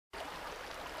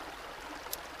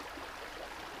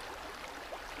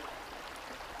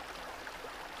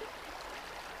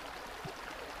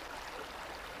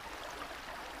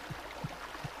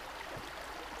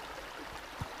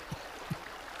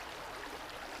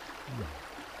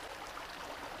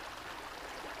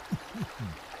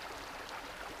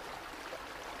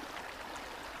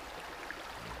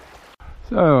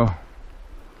So,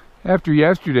 after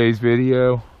yesterday's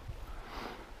video,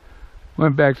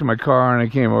 went back to my car and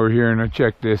I came over here and I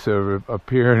checked this over up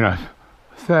here, and I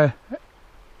said,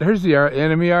 there's the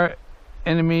enemy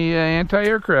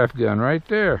anti-aircraft gun right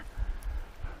there.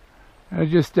 I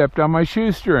just stepped on my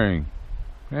shoestring.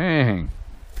 Dang.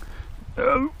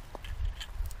 Oh.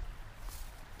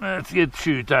 Let's get the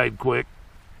shoe tied quick.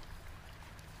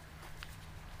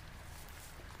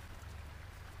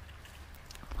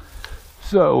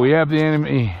 So we have the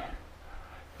enemy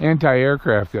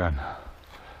anti-aircraft gun.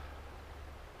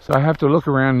 So I have to look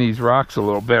around these rocks a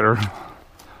little better.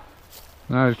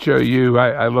 And I'll show you,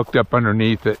 I looked up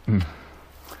underneath it and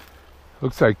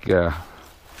looks like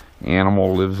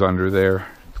animal lives under there.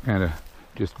 It's kind of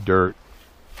just dirt.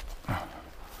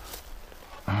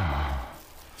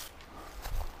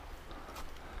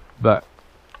 But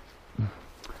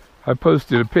I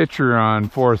posted a picture on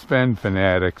Forrest Fenn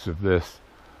Fanatics of this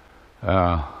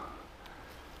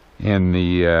in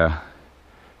the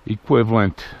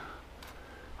equivalent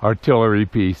artillery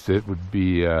piece that would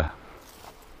be that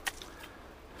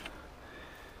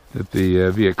the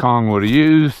Viet Cong would have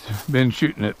used. Been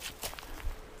shooting at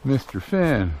Mr.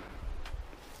 Fenn.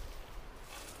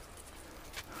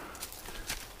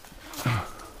 So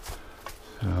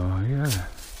I gotta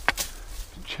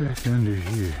check under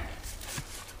here.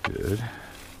 Good.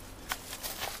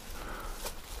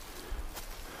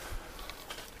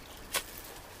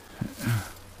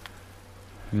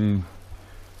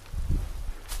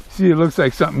 See, it looks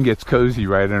like something gets cozy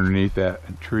right underneath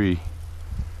that tree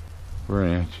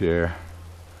branch there.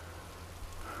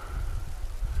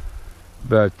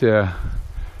 But as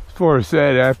Forrest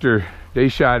said, after they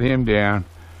shot him down,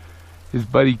 his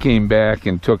buddy came back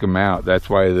and took him out. That's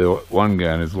why the one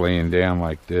gun is laying down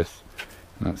like this,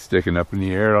 not sticking up in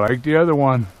the air like the other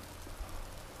one,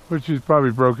 which is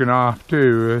probably broken off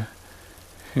too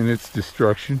in its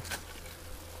destruction.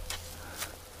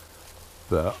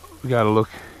 But we gotta look,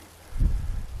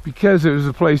 because it was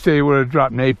a place they would have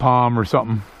dropped napalm or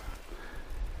something.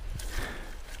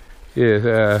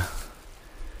 It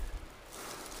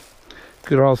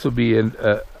could also be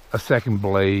a second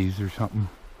blaze or something.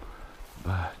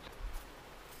 But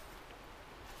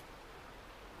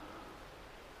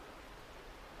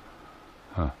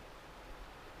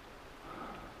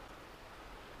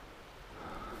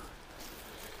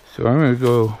so I'm going to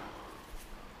go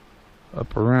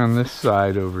up around this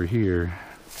side over here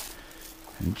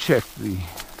and check the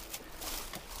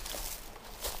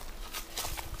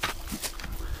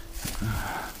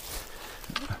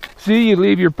see, you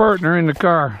leave your partner in the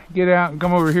car. Get out and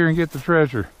come over here and get the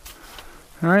treasure.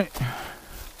 All right.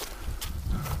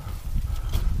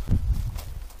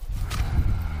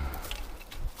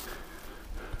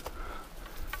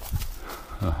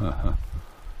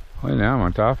 Well, now I'm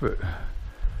on top of it.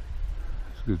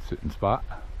 It's a good sitting spot.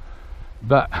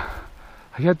 But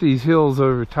I got these hills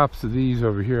over tops of these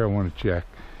over here I want to check,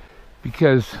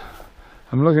 because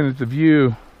I'm looking at the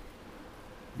view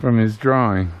from his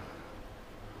drawing.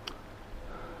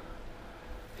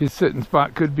 His sitting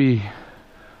spot could be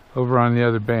over on the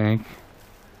other bank,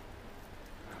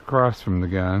 across from the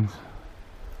guns.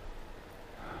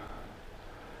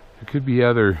 There could be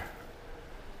other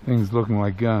things looking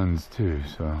like guns too,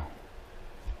 so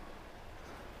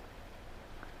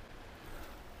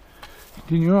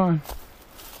continue on.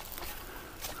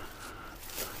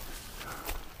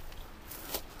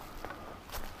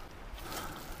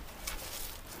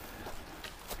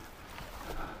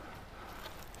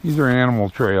 These are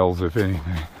animal trails, if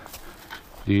anything.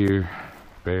 Deer,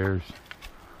 bears.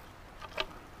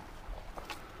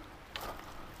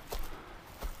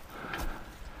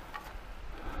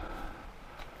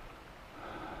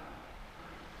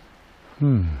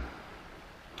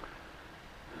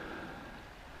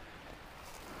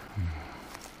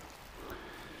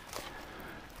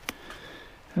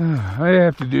 I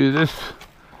have to do this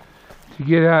to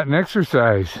get out and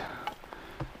exercise.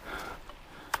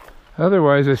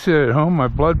 Otherwise, I sit at home, my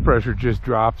blood pressure just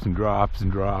drops and drops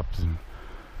and drops. And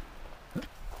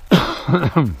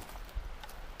it's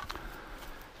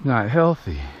not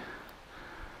healthy.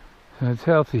 So it's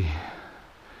healthy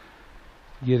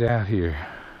to get out here.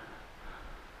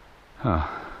 Huh.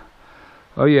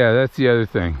 Oh yeah, that's the other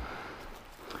thing.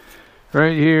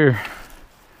 Right here.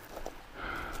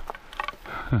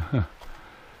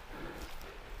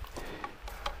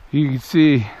 You can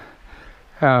see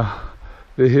how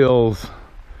the hills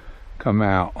come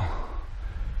out,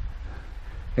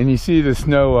 and you see the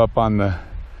snow up on the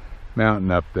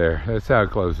mountain up there. That's how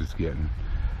close it's getting.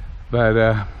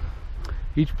 But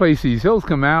each place these hills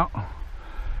come out,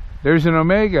 there's an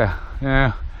omega.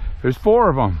 Yeah, there's 4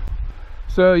 of them.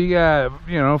 So you got,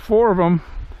 you know, 4 of them.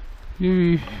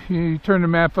 You turn the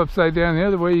map upside down the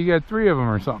other way, you got 3 of them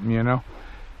or something, you know,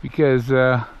 because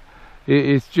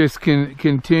it's just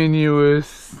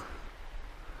continuous.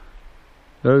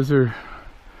 Those are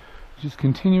just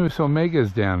continuous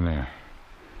omegas down there.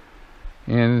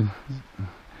 And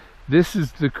this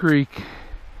is the creek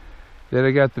that I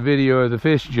got the video of the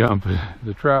fish jumping,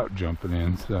 the trout jumping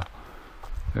in. So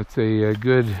that's a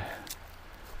good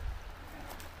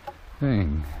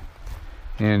thing.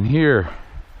 And here,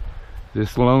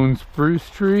 this lone spruce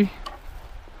tree.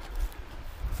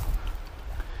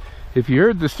 If you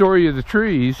heard the story of the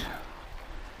trees,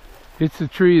 it's the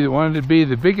tree that wanted to be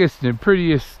the biggest and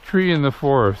prettiest tree in the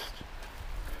forest.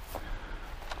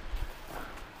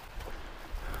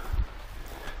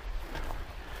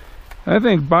 I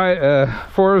think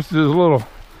Forrest is a little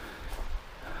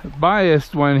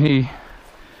biased when he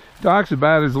talks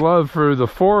about his love for the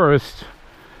forest.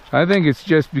 I think it's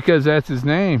just because that's his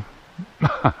name.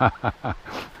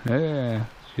 Yeah,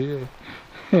 shit.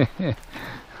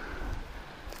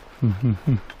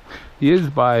 He is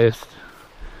biased.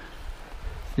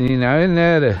 See, now isn't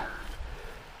that a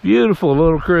beautiful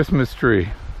little Christmas tree?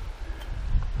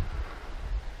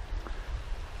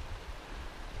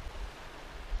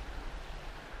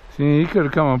 See, he could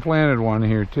have come and planted one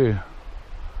here too.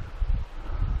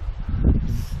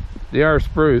 They are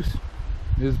spruce.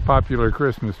 It is a popular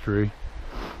Christmas tree.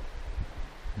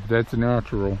 That's a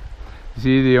natural.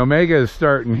 See, the omega is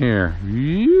starting here.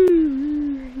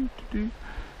 The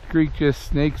creek just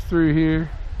snakes through here.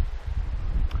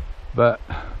 But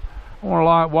I want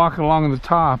to walk along the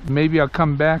top. Maybe I'll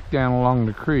come back down along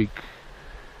the creek.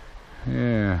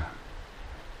 Yeah.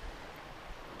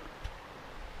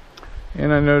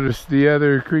 And I noticed the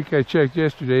other creek I checked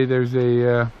yesterday, there's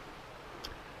a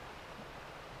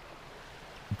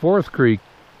 4th creek,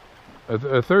 a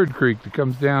 3rd creek that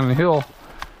comes down the hill,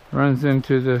 runs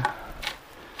into the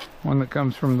one that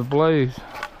comes from the blaze.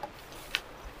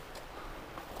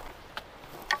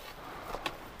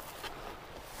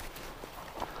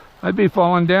 I'd be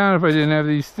falling down if I didn't have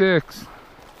these sticks.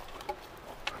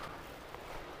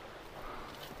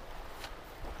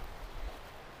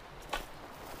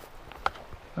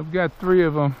 I've got 3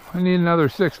 of them. I need another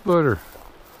 6-footer.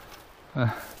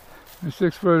 The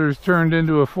 6-footer's turned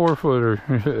into a 4-footer.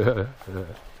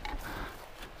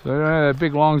 So I don't have that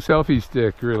big long selfie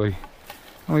stick, really.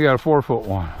 I only got a 4-foot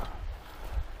one.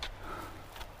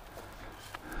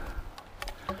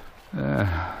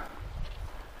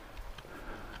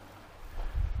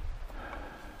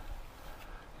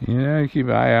 You know, keep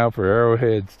an eye out for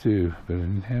arrowheads too, but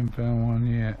I haven't found one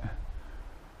yet.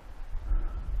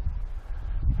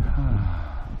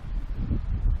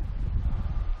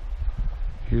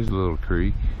 Here's a little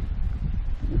creek.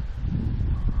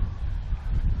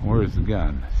 Where's the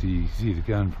gun? See the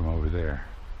gun from over there.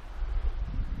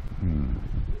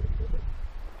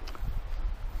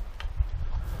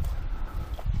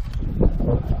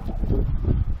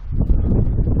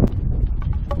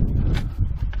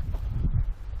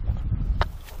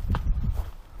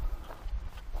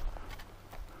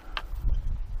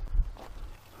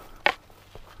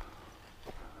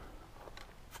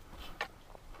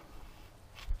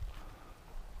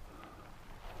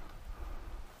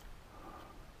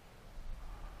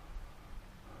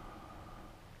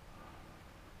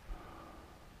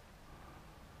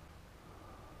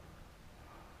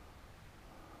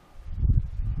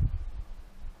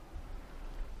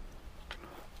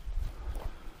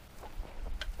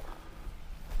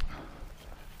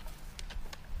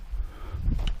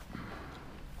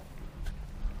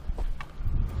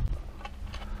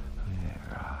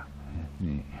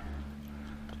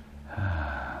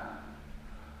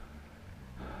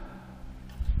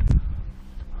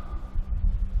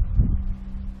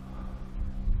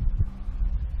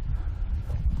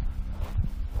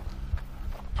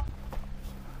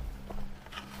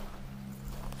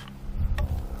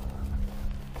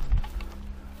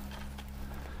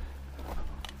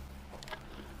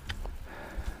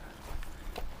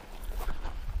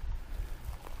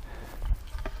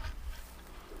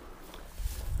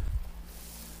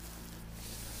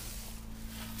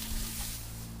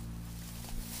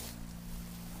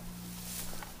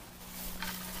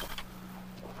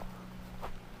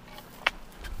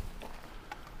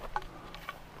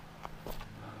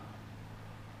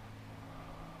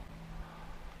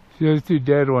 See those 2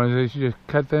 dead ones, they should just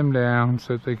cut them down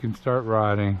so that they can start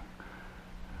rotting.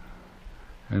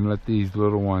 And let these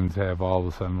little ones have all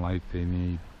the sunlight they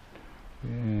need.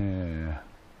 Yeah.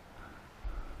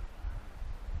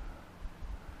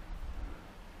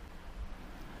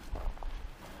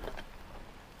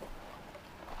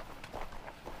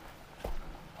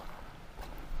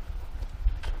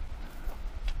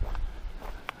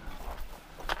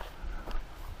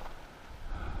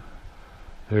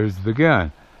 There's the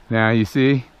gun. Now you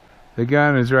see, the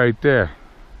gun is right there.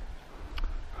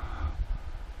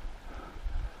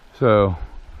 So,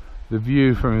 the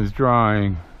view from his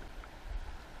drawing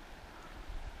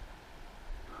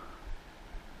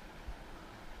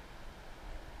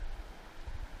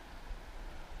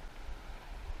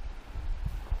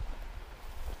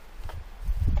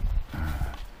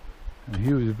and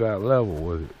he was about level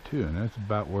with it too, and that's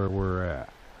about where we're at.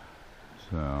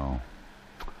 So,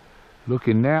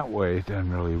 looking that way, it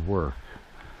doesn't really work.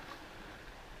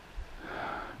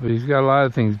 But he's got a lot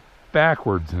of things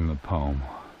backwards in the poem.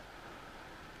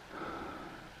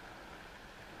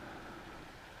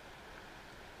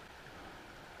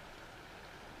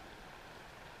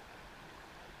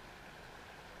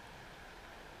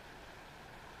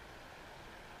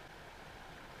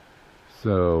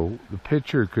 So the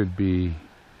picture could be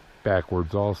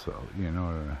backwards also, you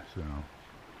know, so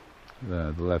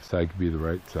the left side could be the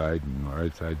right side and the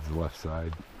right side's the left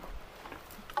side.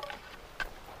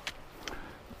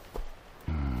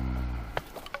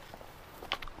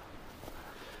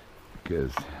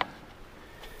 Because,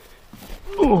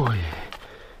 oh,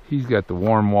 he's got the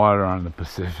warm water on the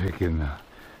Pacific and the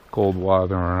cold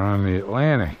water on the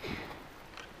Atlantic.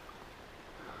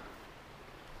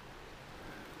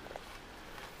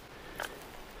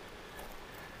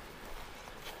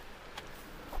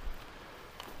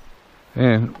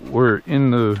 And we're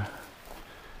in the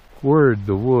word,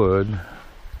 the wood.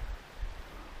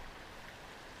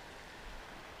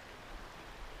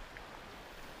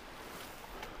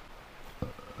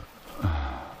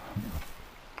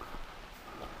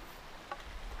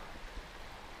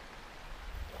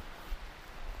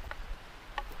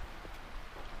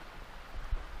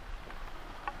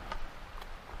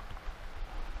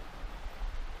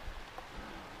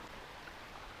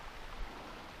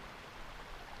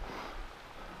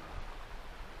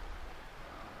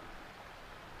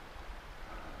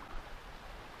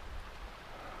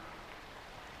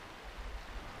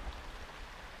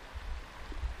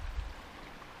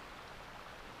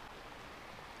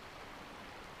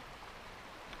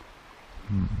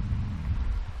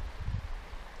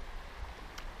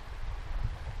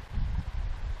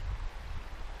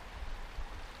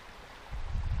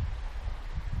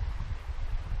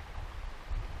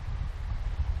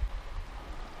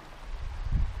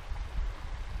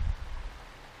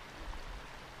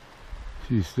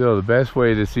 See, still the best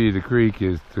way to see the creek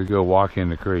is to go walk in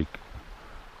the creek.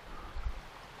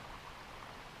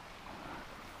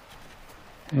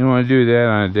 You want to do that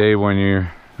on a day when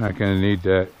you're not going to need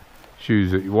that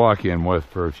shoes that you walk in with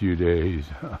for a few days.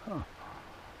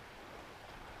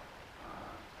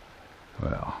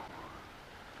 Well,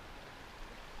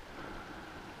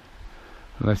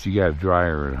 unless you got a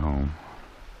dryer at home.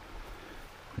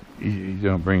 You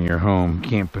don't bring your home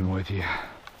camping with you.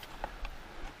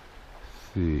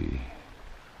 See.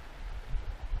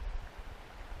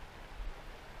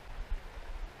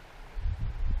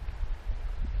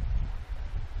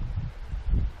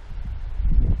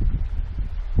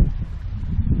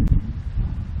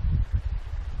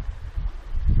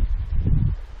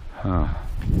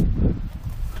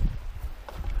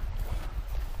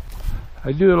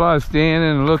 I do a lot of standing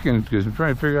and looking because I'm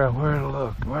trying to figure out where to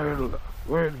look,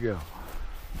 where to go.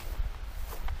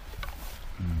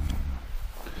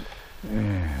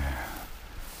 Yeah.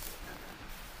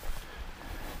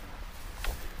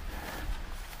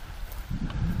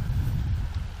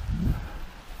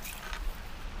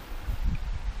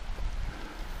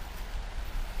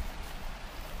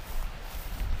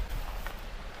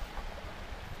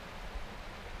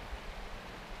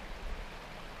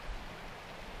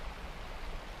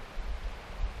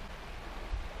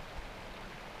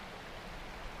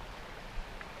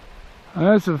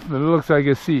 It looks like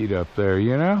a seat up there,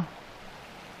 you know?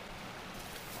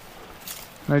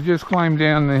 I just climbed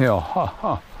down the hill. Ha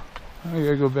ha. I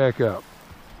gotta go back up.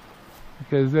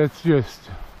 Because that's just...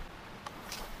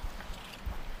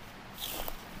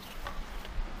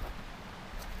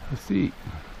 a seat.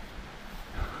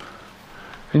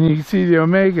 And you can see the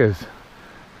omegas.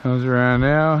 Comes around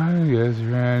now, goes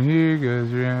around here,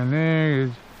 goes around there,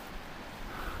 goes...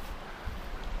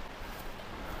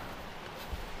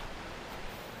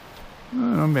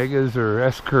 Omegas or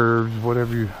S-curves,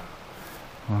 whatever you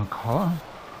want to call them.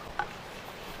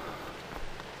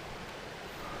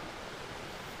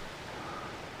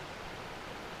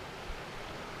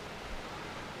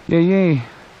 Yeah, you ain't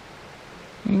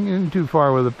getting too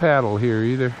far with a paddle here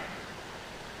either.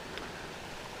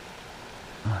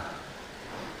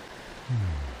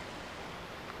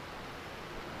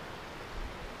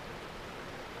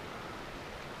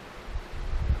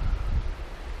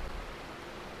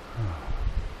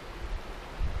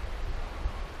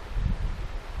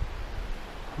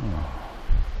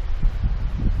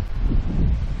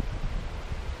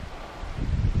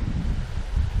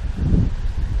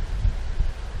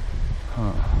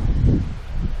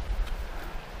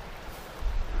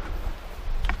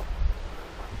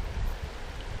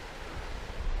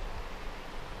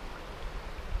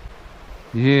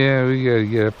 Yeah, we gotta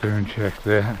get up there and check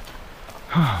that.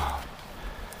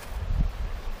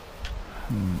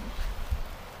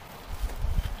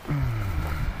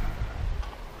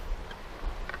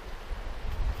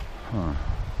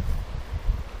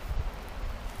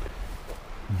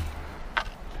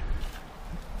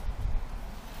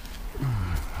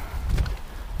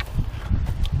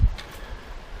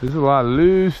 There's a lot of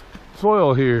loose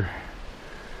soil here.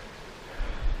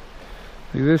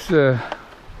 This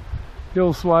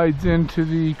hill slides into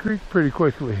the creek pretty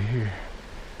quickly here.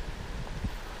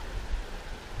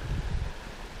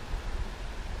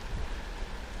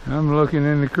 I'm looking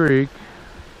in the creek.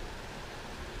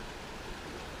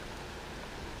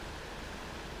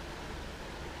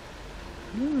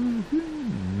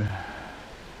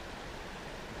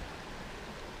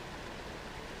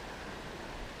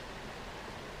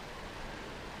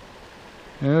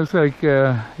 It looks like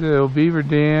the little beaver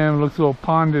dam, looks a little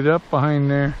ponded up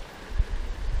behind there.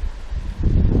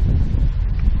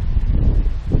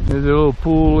 There's a little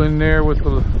pool in there with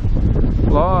the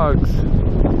logs.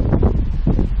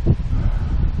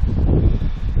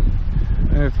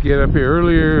 I have to get up here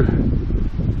earlier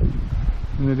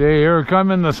in the day, or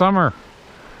come in the summer.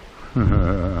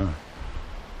 I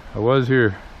was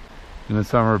here in the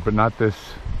summer, but not this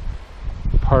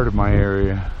part of my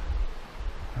area.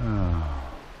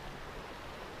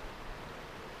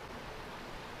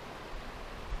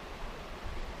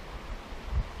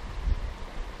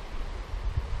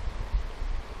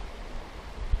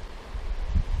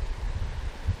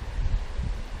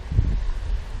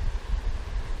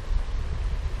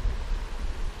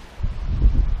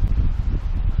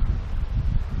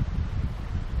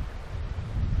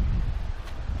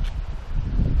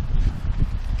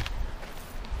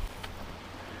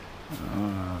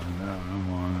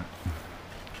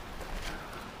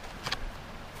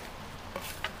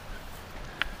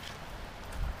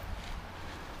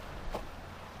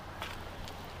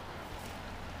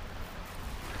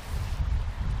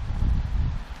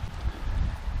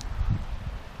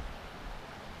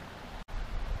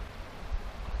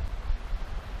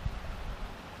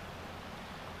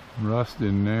 Rust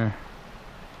in there.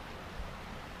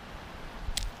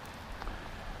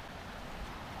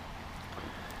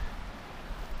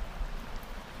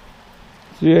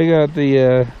 See, I got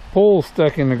the pole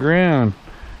stuck in the ground.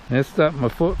 That stopped my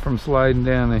foot from sliding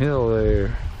down the hill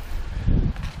there.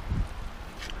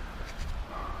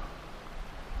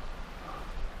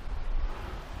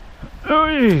 Oh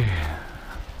yeah.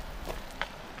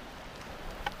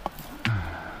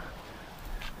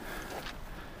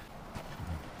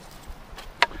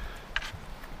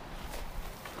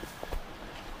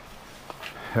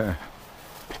 Huh.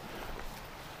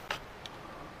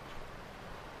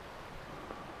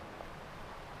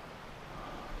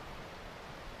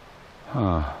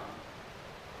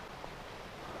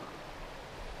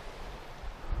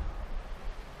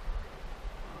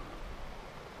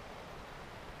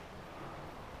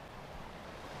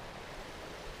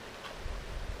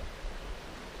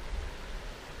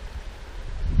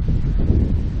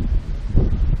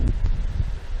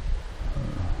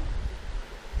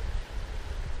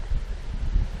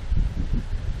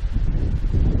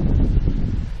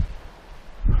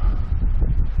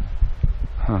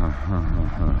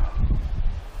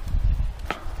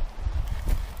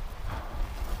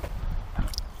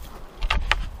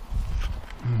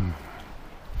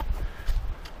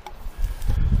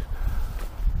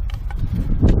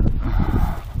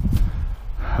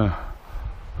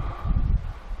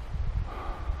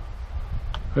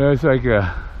 That's like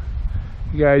a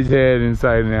guy's head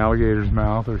inside an alligator's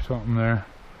mouth or something there,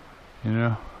 you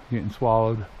know, getting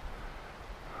swallowed.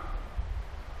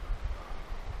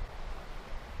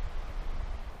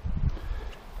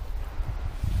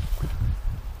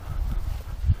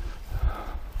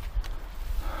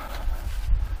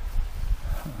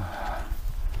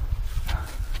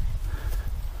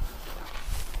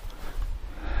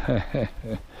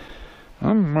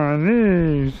 On my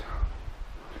knees.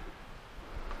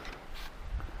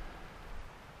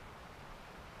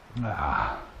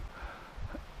 Ah.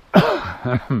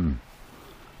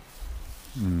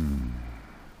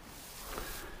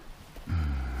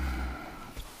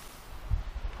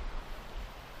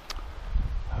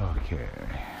 Okay.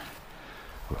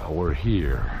 Well, we're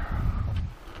here.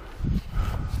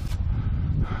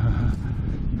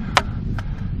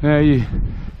 Now you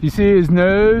see his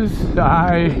nose,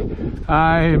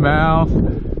 eye, mouth,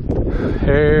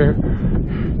 hair,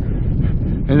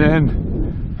 and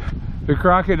then the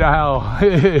crocodile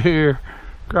here,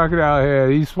 crocodile head.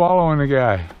 He's swallowing the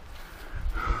guy.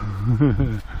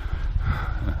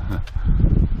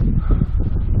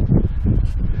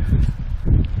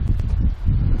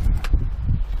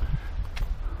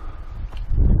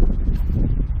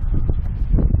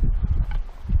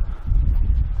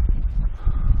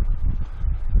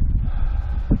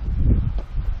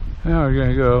 Now we're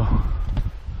gonna go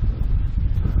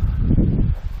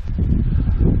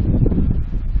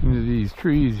into these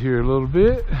trees here a little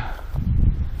bit,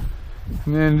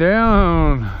 and then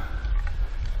down,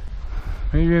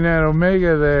 maybe in that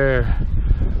omega there.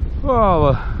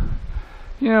 Well,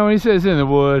 you know, he says in the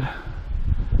wood,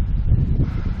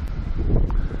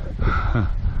 and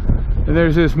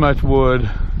there's this much wood.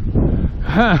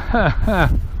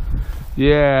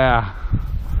 Yeah.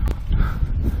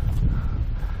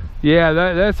 Yeah,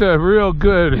 that's a real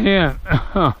good hint.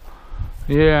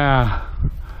 Yeah.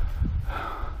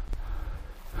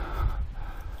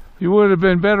 You would have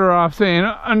been better off saying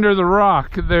under the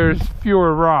rock there's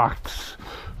fewer rocks.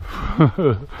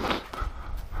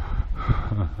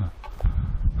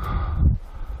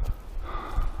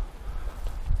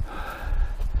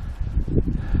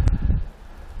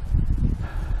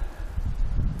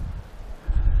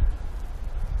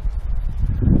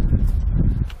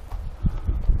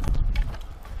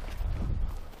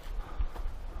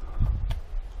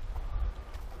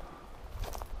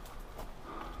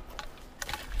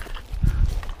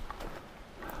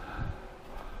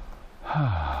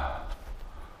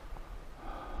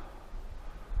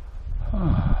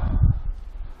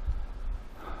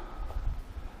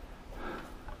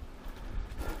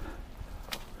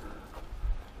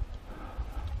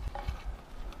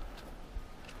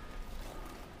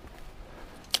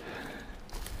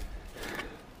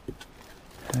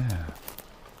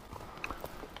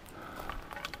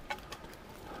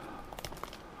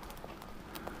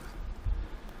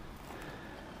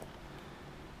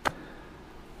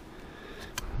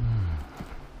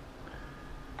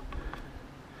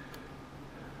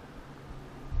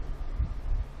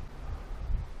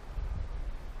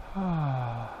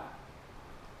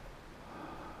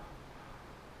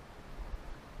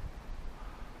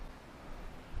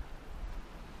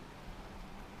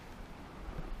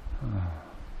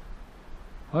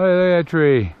 Oh, look at that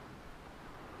tree.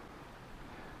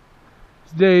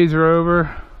 His days are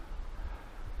over.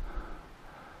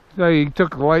 It's like he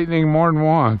took lightning more than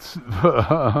once.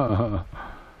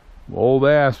 Old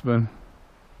aspen.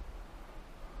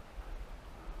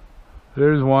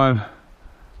 There's one.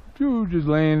 Just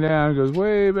laying down. Goes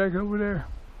way back over there.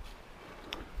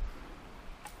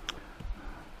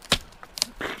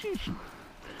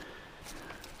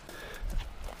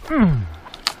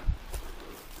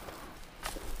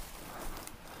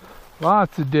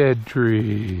 Lots of dead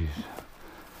trees.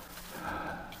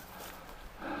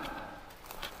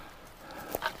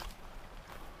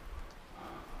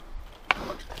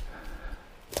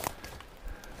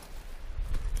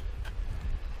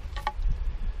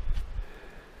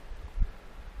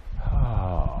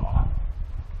 Oh.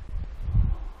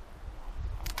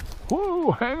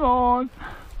 Whoa, hang on.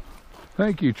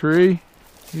 Thank you, tree,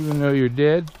 even though you're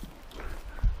dead.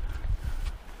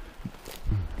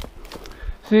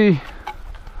 See,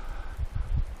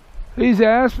 these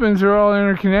aspens are all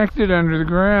interconnected under the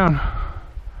ground.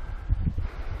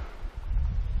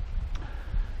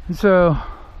 And so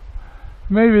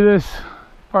maybe this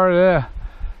part of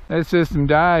that system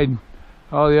died.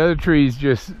 All the other trees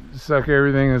just suck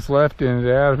everything that's left in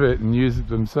it out of it and use it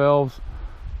themselves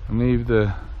and leave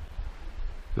the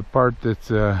part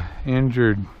that's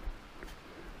injured.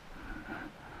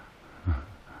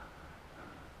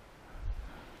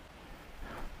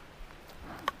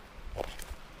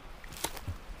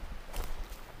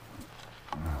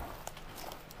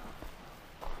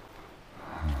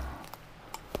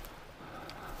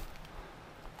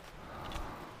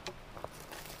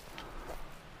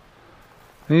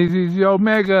 These are the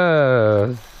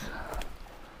omegas.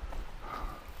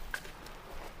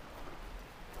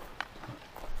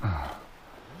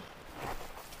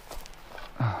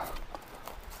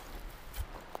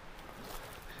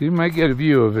 So you might get a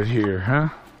view of it here, huh?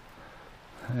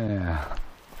 Yeah.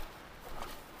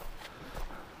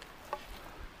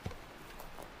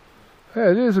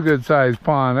 That is a good sized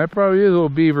pond. That probably is a little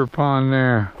beaver pond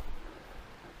there.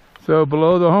 So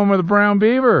below the home of the brown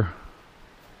beaver.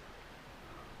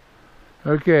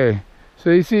 Okay,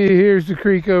 so you see here's the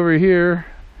creek over here,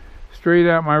 straight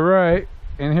out my right,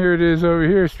 and here it is over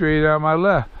here, straight out my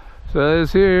left. So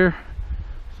this here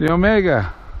is the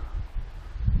Omega.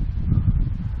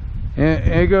 And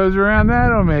it goes around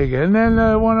that Omega, and then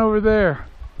the one over there.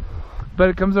 But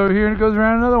it comes over here and it goes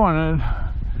around another one, and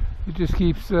it just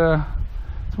keeps,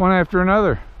 it's one after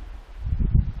another.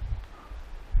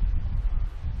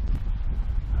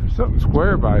 There's something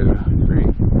square by the creek.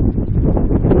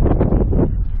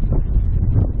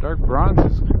 Dark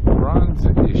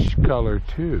bronze-ish color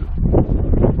too.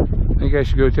 Think I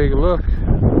should go take a look?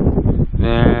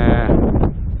 Nah,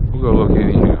 we'll go look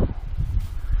anyhow.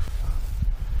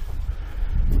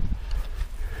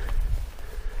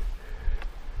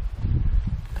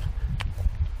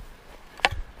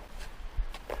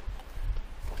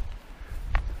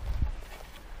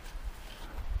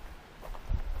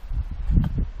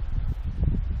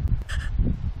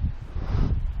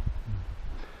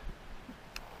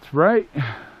 Right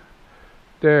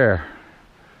there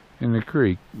in the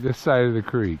creek, this side of the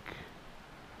creek,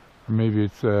 or maybe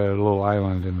it's a little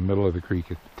island in the middle of the creek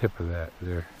at the tip of that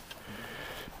there.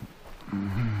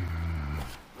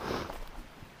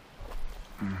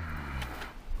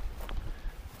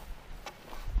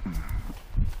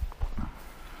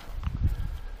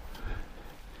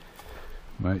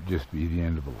 Might just be the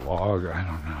end of a log, I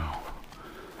don't know.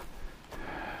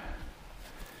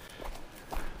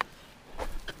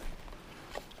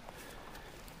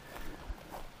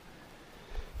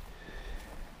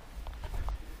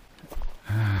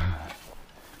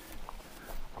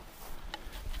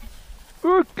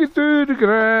 Looking through the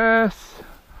grass.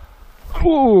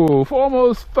 Oh,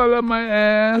 almost fell on my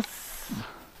ass.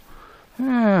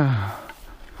 Yeah.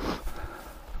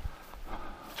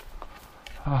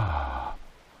 Oh.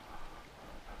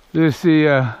 You see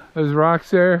those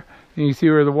rocks there? And you see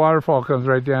where the waterfall comes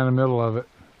right down the middle of it.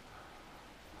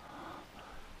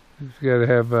 It's got to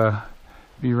have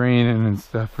be raining and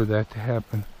stuff for that to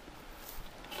happen.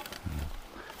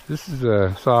 This is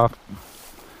a soft,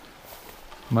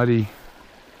 muddy.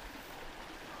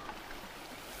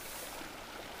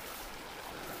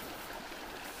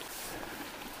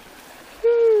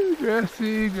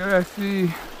 Grassy,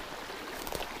 grassy,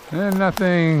 and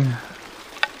nothing.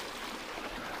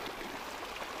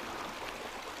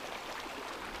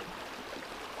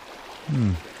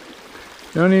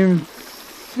 Don't even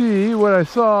see what I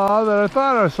saw that I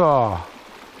thought I saw.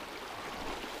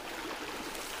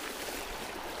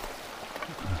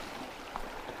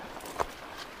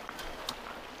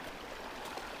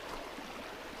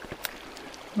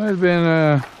 Might have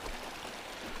been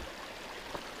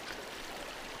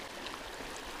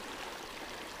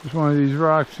just one of these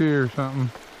rocks here or something.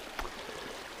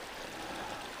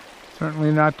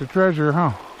 Certainly not the treasure,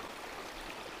 huh?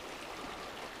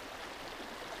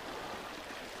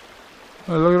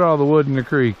 Oh, look at all the wood in the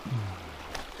creek.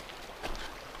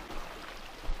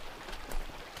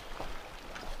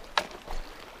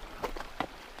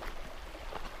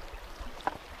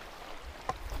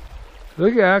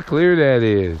 Look at how clear that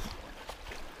is.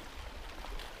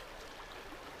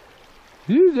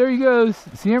 Dude, there he goes.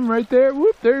 See him right there?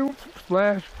 Whoop, there, whoop,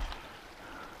 splash.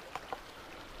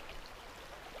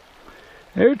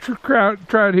 There's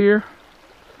trout here.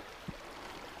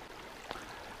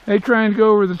 They're trying to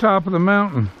go over the top of the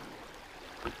mountain.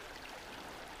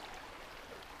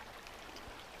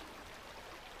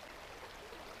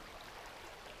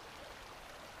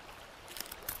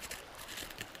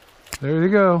 There they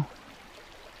go.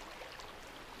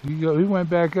 He went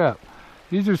back up.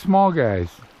 These are small guys.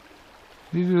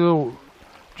 These are little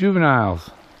juveniles.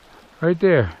 Right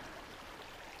there.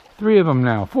 3 of them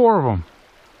now. 4 of them.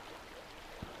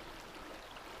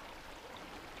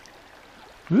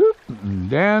 Whoop, and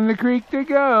down the creek they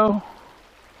go.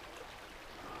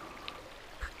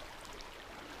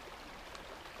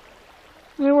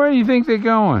 Now where do you think they're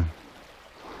going?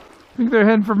 Think they're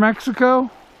heading for Mexico?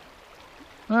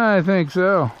 I think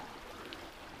so.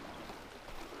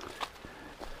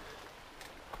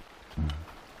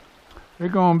 They're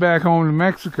going back home to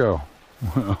Mexico.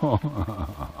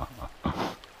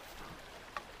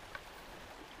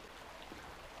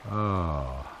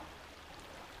 Oh.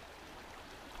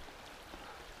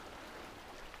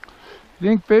 You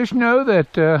think fish know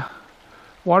that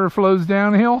water flows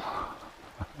downhill?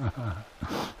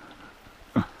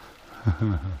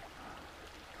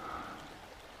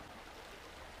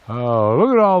 Oh,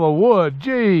 look at all the wood,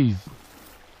 jeez.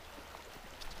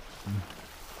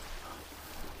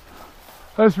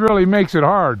 This really makes it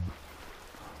hard.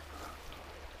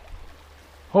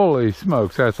 Holy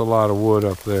smokes, that's a lot of wood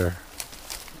up there.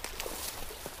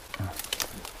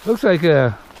 Looks like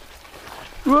a...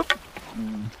 Whoop!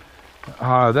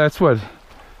 That's what...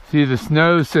 See, the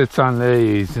snow sits on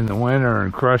these in the winter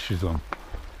and crushes them.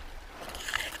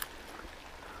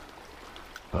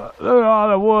 Look at all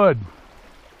the wood.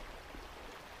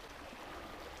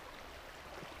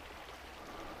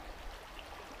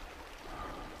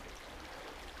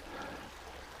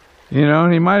 You know,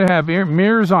 and he might have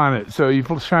mirrors on it, so you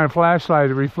shine a flashlight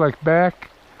to reflect back.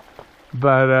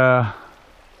 But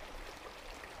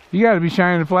you got to be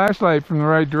shining a flashlight from the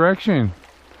right direction,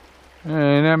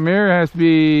 and that mirror has to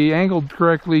be angled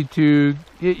correctly to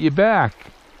hit you back.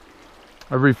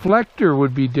 A reflector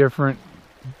would be different,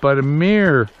 but a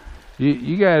mirror,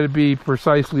 you got to be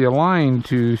precisely aligned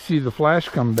to see the flash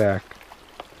come back.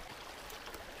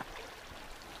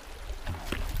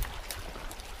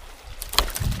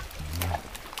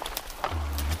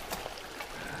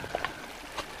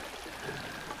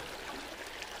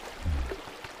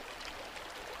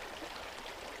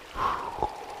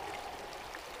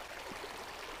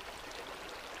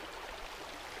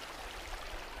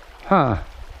 Huh.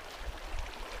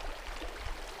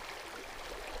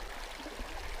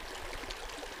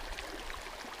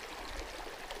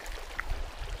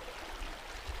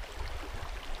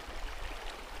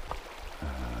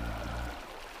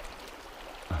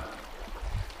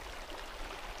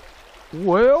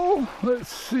 Well, let's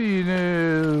see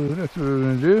now. That's what we're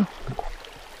going to do.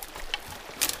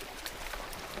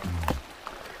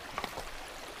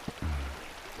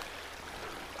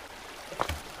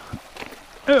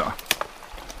 Yeah.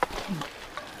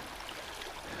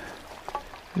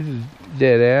 This is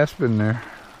dead aspen there.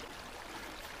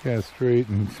 Got how straight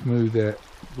and smooth that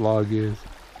log is.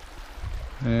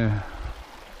 Yeah.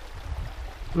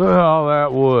 Look at all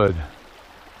that wood.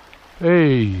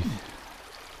 Hey.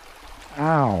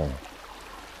 Ow.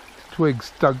 Twig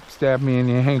stabbed me in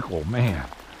the ankle, man.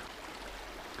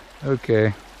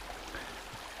 Okay.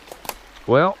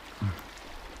 Well,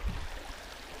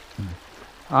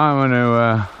 I'm going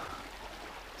to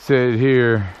sit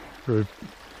here for a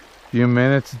few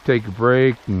minutes and take a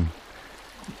break and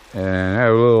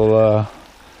have a little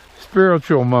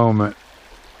spiritual moment.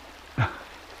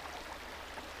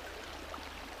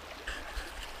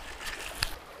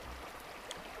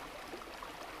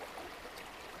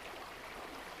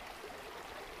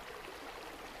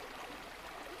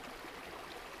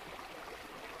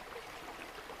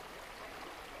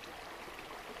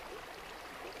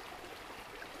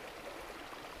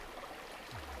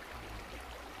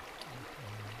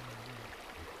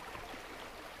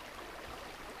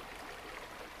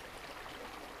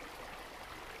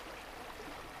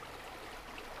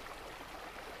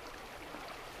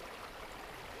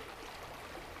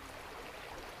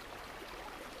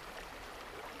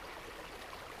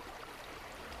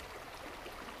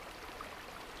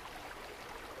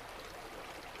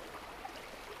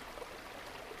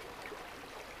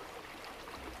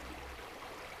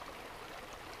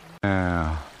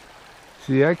 Now,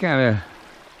 see, I kind of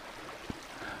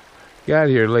got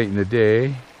here late in the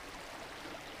day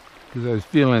because I was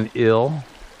feeling ill.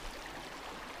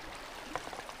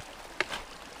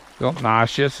 Felt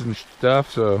nauseous and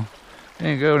stuff, so I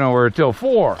didn't go nowhere till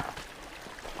 4.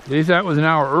 At least that was an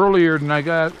hour earlier than I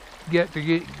get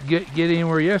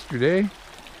anywhere yesterday.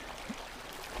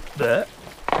 But,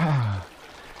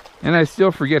 and I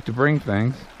still forget to bring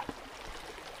things.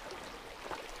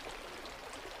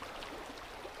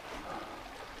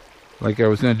 Like I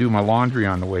was going to do my laundry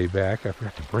on the way back. I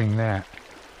forgot to bring that.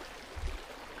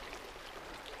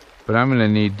 But I'm going to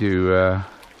need to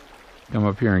come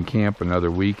up here and camp another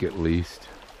week at least.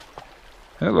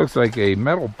 That looks like a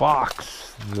metal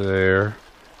box there.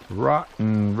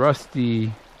 Rotten,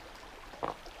 rusty.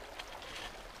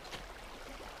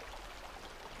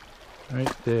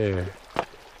 Right there.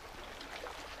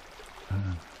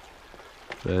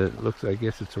 But it looks, I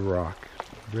guess it's a rock.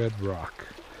 Red rock.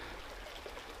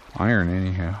 Iron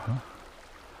anyhow, huh?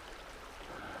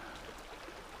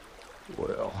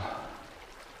 Well,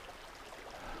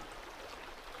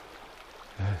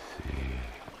 let's see.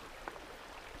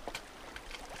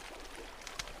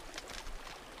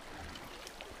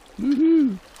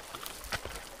 Woohoo!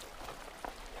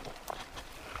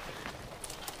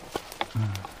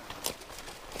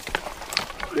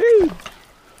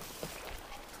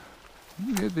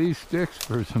 Get these sticks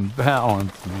for some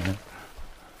balance, man.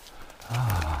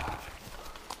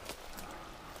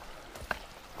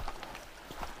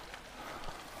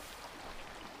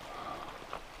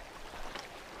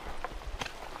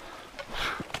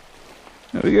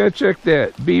 We gotta check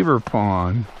that beaver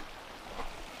pond.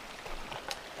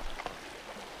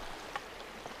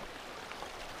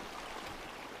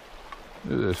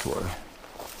 This way.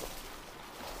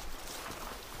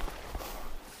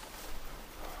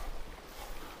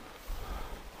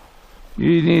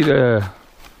 You need a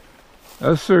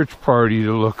search party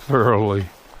to look thoroughly.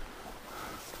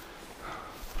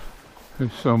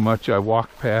 There's so much I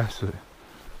walk past it.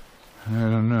 I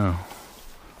don't know.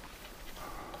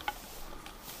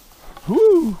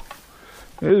 Woo!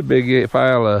 There's a big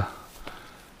pile of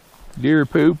deer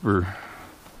pooper.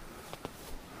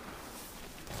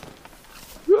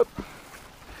 Whoop.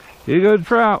 Here you go, the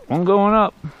trout. One going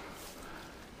up.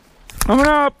 Coming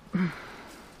up!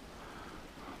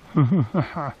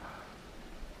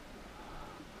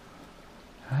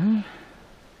 Hey.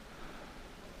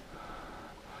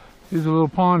 There's a little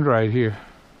pond right here.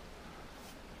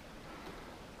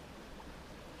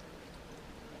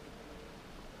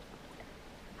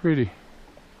 Pretty.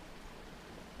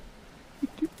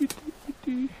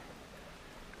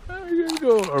 I gotta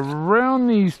go around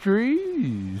these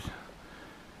trees.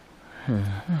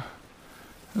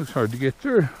 That's hard to get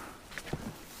through.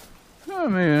 Oh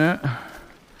man.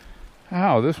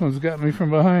 Ow, this one's got me from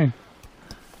behind.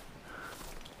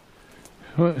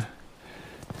 What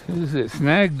is it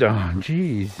snagged on?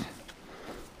 Jeez.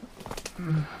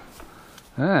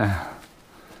 Ah,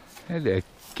 had to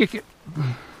kick it.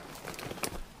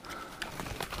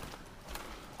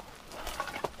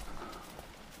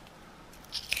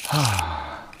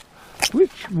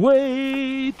 Which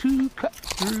way to cut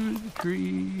through the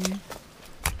trees?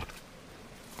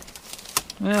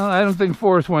 Well, I don't think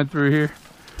Forrest went through here.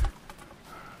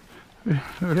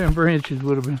 Them branches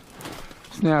would have been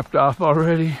snapped off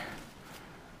already.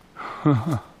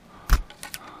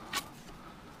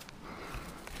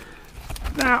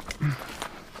 Now,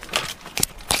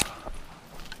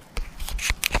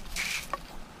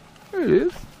 there it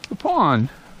is, the pond.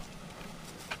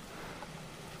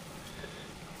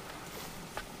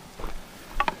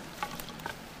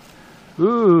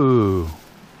 Ooh,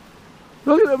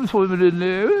 look at them swimming in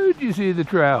there. Ooh, did you see the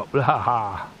trout? Ha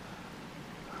ha.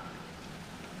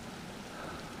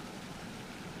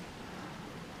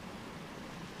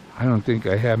 I don't think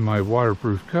I have my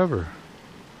waterproof cover.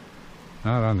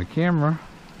 Not on the camera,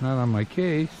 not on my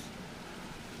case,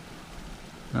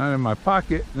 not in my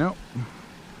pocket, nope.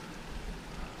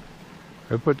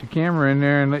 I put the camera in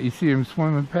there and let you see him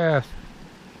swimming past.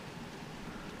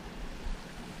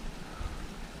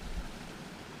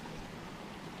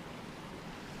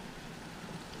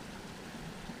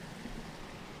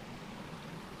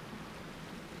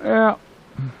 Yeah.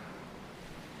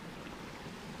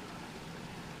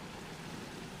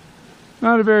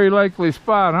 Not a very likely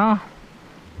spot, huh?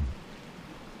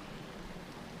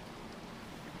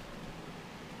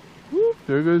 Whoop,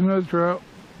 there goes another trout.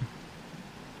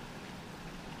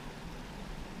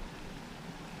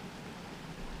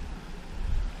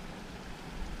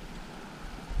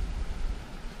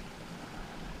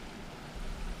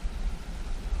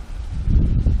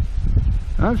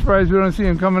 I'm surprised we don't see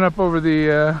him coming up over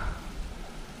the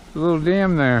little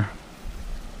dam there.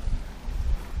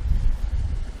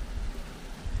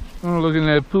 I'm gonna look in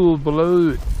that pool below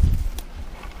it.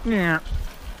 Yeah.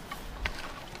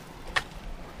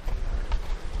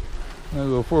 I'll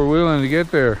go four-wheeling to get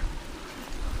there.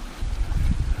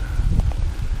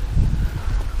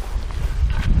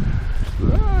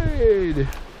 Slide.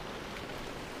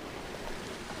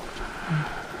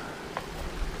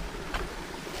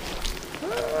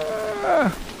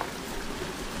 Ah.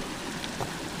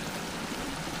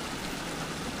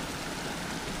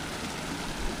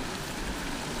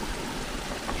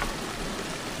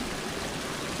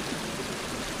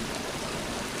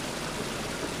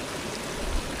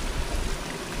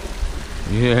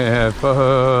 Yeah,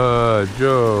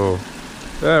 Joe.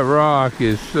 That rock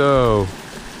is so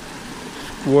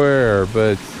square,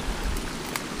 but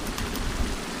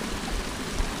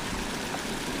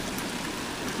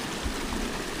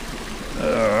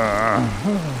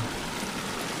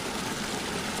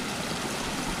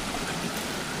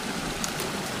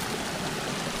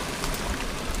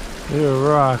there's a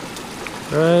rock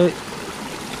right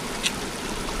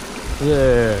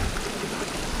there.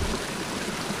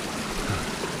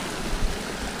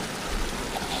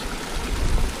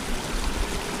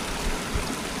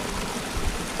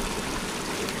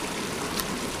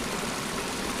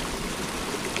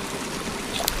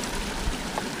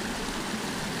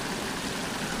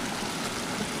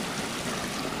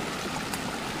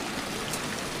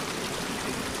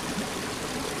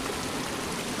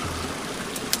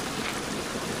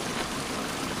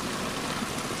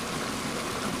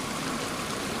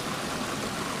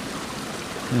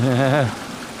 Yeah.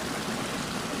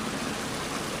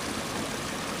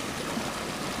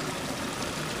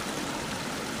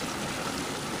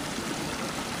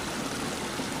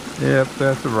 Yep,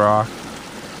 that's a rock.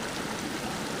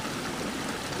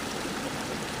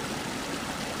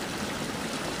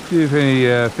 See if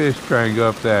any fish try and go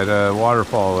up that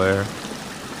waterfall there.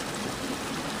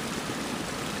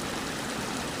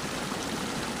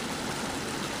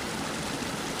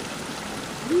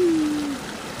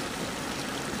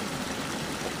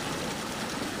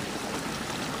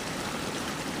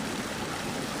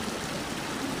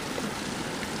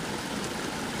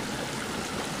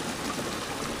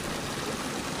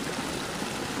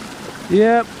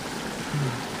 Yep.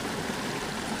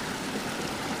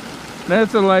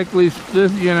 That's a likely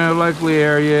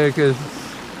area because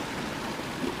it's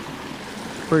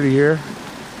pretty here.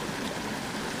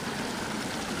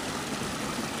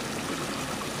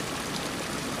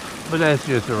 But that's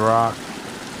just a rock.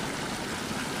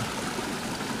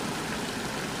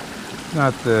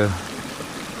 Not the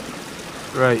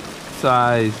right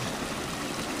size.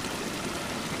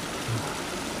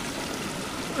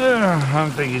 I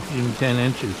don't think it's even 10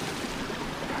 inches.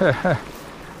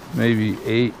 Maybe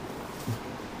 8.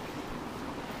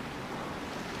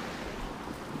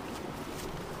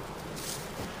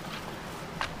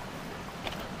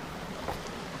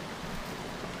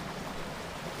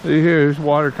 See here, there's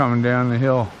water coming down the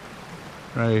hill.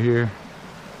 Right here.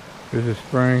 There's a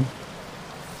spring.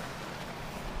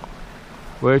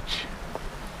 Which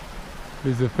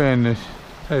is a Fenn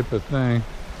type of thing.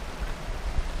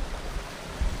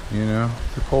 You know,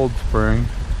 it's a cold spring.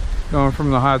 Going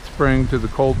from the hot spring to the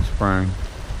cold spring.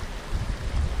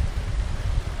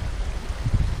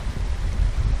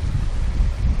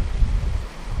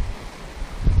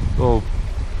 Little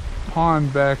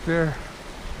pond back there.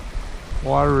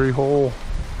 Watery hole.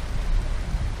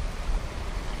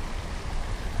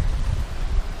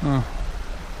 Huh.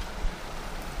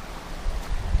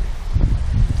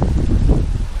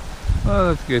 Well,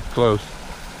 let's get close.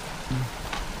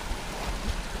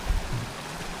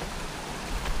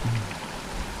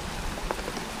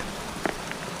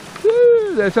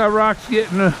 Woo, that's how rocks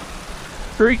get in the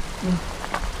creek.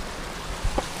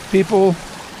 People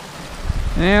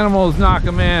and animals knock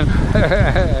them in.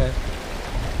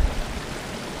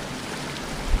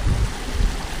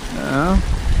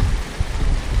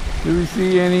 Do we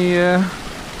see any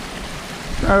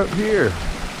trout here?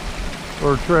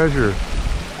 Or treasure?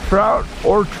 Trout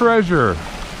or treasure?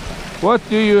 What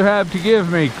do you have to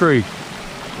give me, creek?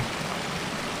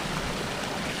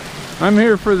 I'm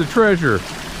here for the treasure.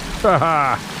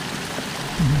 Haha.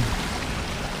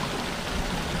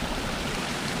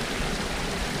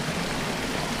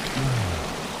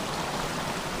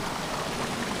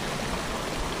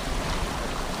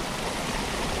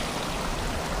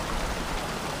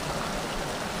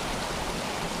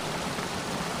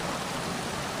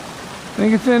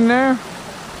 Think it's in there?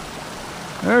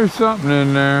 There's something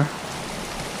in there.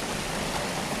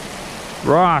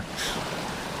 Rocks.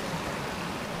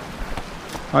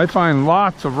 I find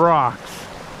lots of rocks.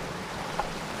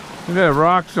 You know,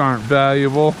 rocks aren't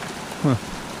valuable.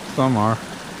 Some are.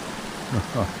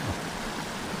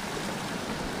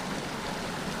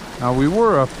 Now we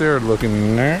were up there looking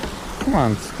in there. Come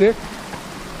on, stick.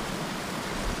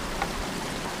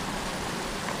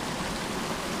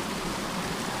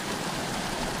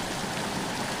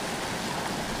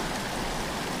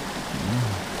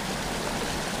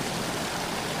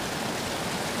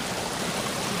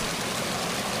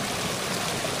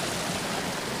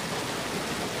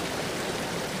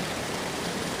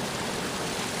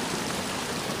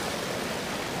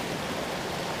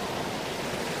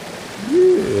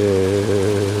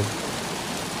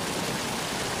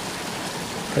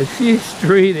 I see a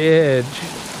straight edge.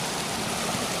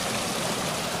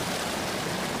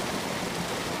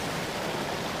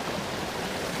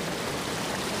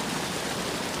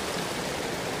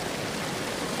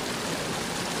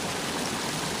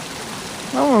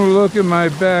 I want to look at my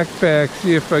backpack,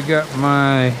 see if I got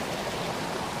my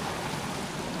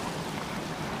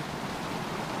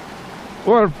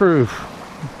waterproof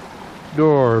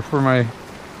door for my.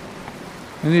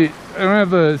 I don't have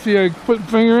the. See, I put the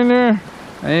finger in there.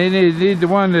 I need the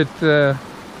one that's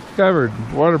covered,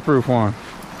 waterproof one.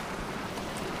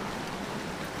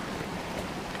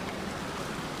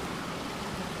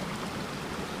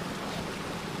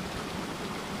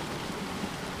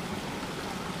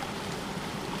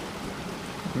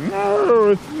 No,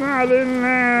 it's not in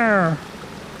there.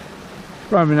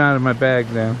 Probably not in my bag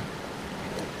then.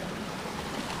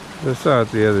 I saw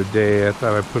it the other day. I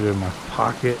thought I put it in my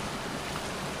pocket.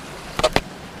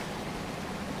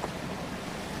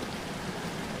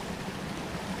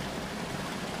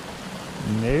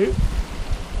 Nope.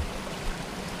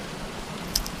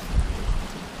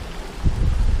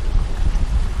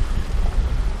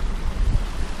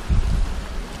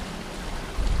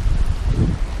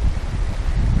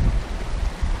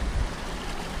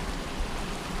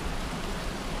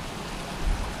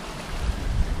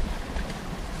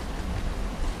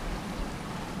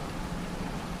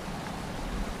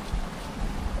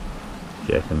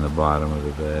 Checking the bottom of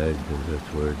the bag because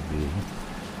that's where it'd be.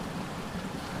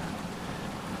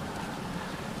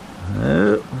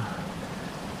 No.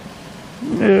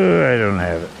 No, I don't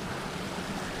have it.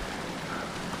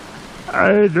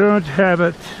 I don't have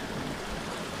it.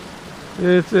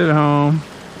 It's at home.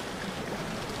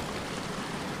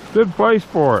 Good place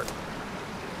for it.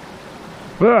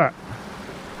 But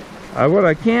what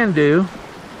I can do,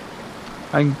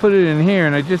 I can put it in here,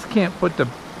 and I just can't put the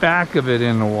back of it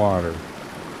in the water.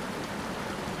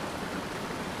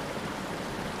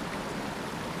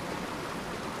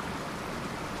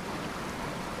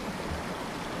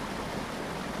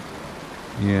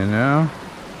 You know?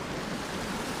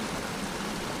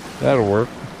 That'll work.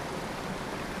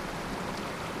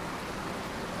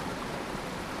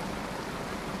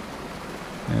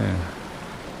 Yeah.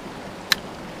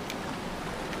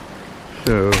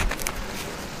 So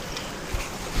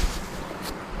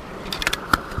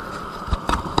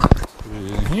put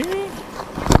it in here.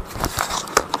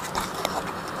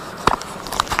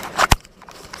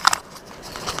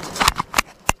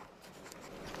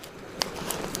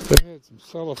 If I had some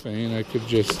cellophane, I could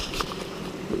just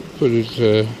put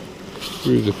it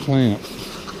through the clamp.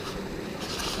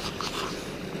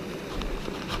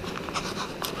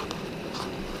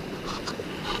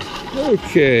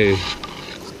 Okay,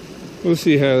 we'll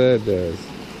see how that does.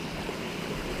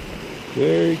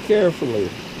 Very carefully.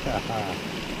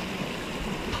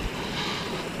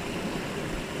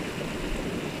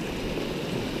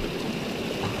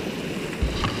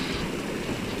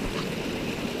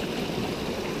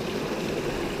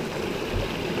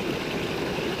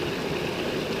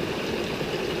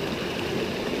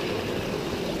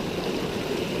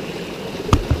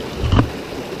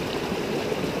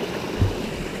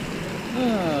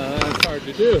 That's hard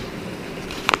to do.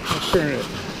 I'll turn it.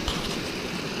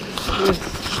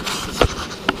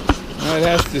 Now it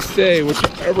has to stay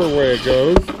whichever way it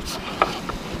goes.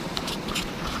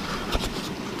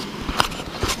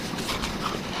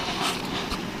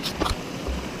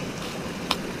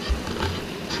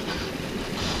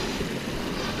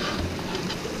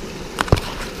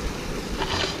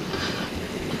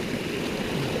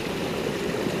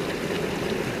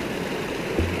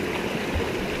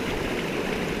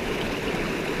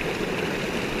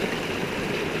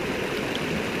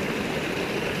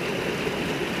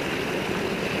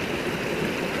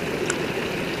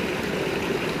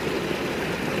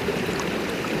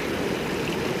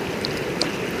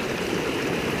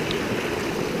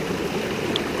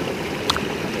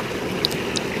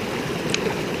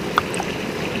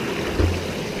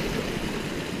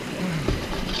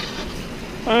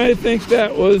 I think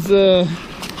that was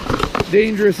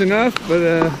dangerous enough, but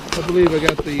I believe I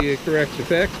got the correct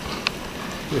effect.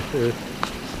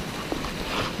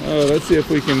 Oh, let's see if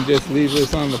we can just leave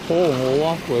this on the pole and we'll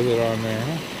walk with it on there,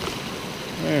 huh?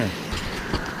 There.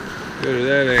 Go to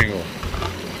that angle.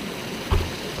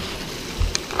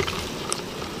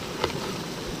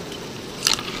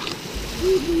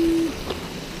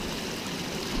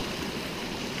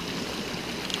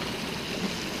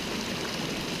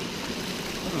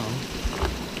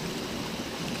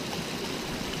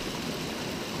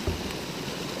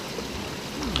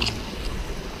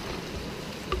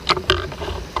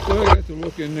 So I got to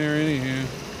look in there anyhow.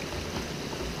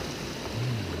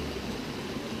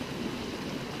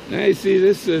 Now you see,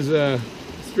 this is a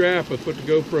strap. I put the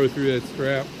GoPro through that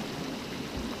strap.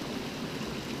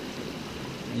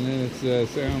 And then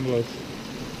it's soundless.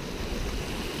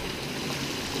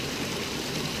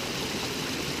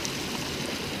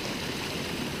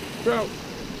 Trout.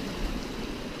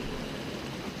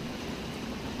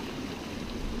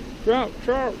 Trout,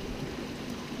 trout.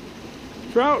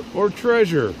 Trout or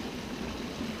treasure?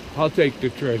 I'll take the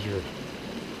treasure.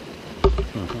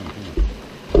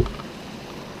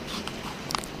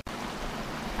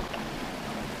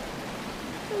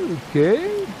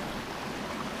 Okay.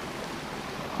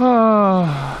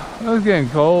 Oh, it's getting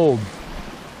cold.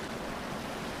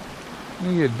 It's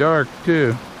gonna get dark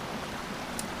too.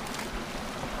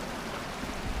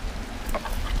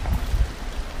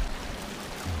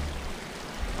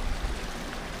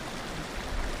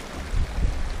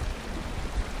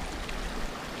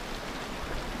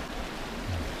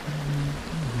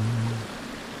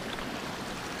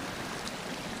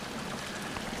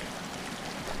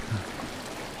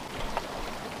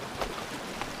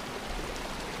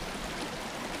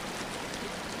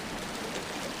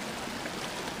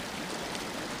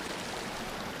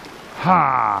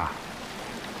 Ha!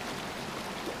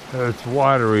 It's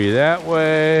watery that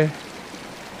way.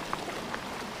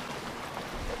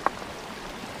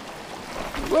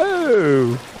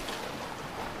 Whoa!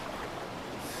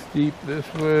 Steep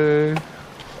this way.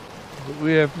 but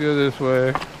we have to go this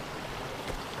way.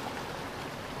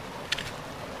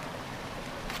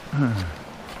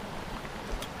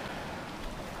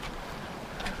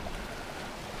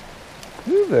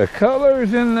 Ooh, the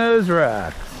colors in those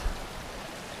rocks.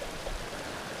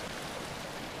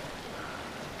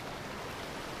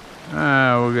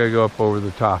 We gotta go up over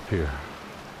the top here.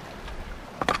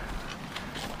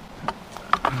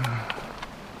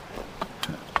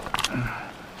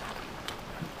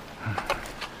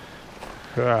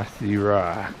 Across the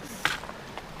rocks.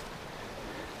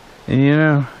 And you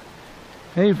know,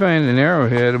 how you find an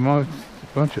arrowhead amongst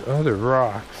a bunch of other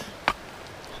rocks?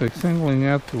 It's like singling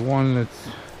out the one that's,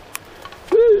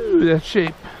 woo, that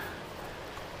shape.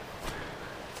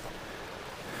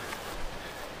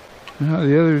 Now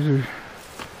the others are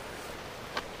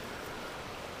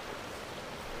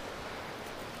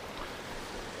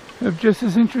have just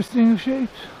as interesting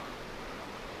shapes.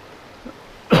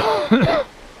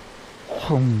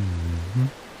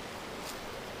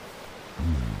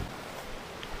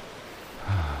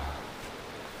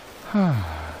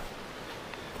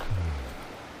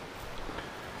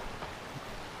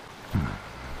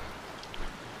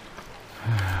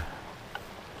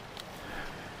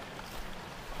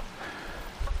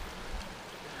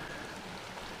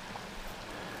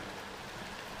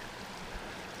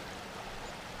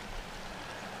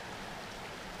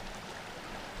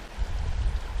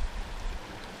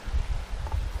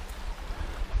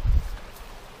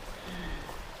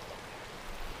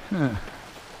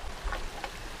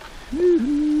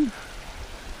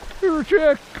 River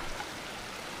check.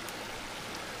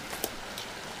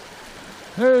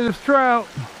 There's trout.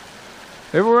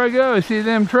 Everywhere I go, I see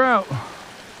them trout.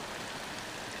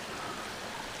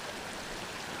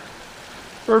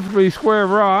 Perfectly square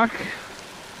rock.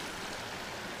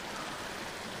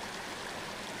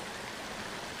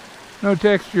 No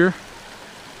texture.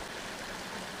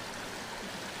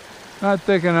 Not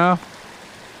thick enough.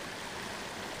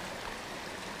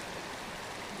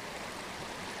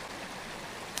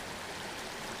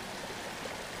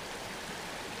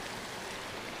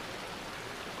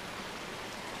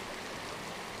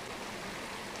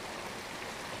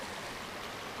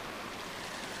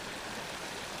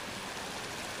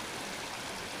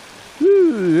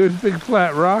 There's a big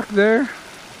flat rock there,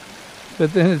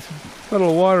 but then it's a puddle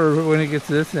of water when it gets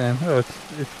to this end. Oh,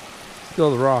 it's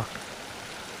still the rock.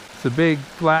 It's a big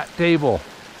flat table,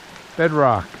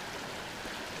 bedrock.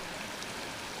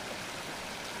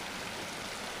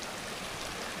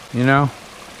 You know,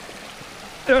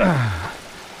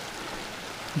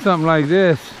 something like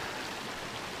this.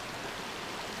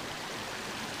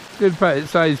 Good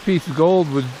sized piece of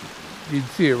gold would, you'd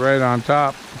see it right on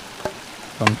top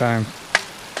sometimes.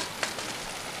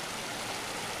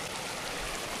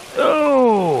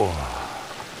 Oh!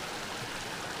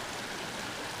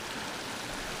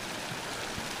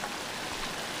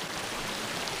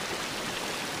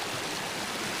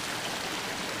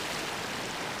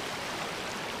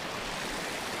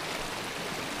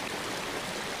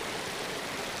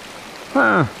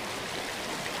 Huh.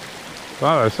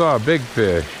 Thought I saw a big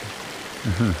fish.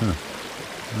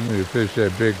 I need to fish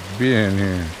that big bin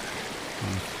here.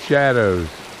 Shadows.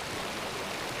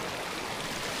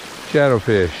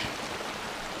 Shadowfish.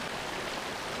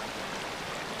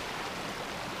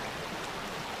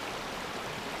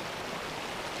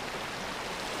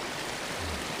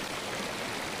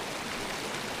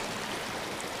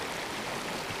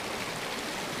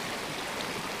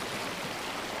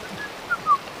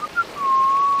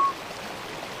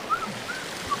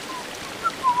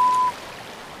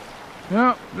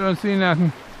 Nope, don't see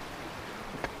nothing.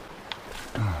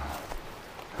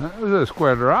 That was a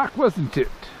square rock, wasn't it?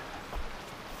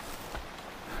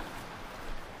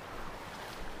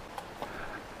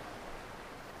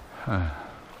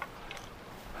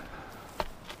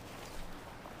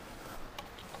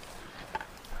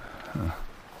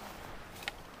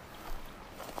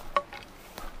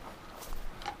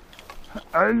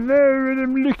 I know what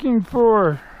I'm looking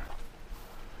for.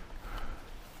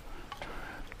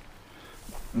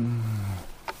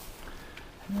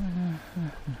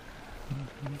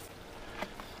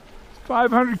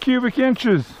 500 cubic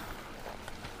inches.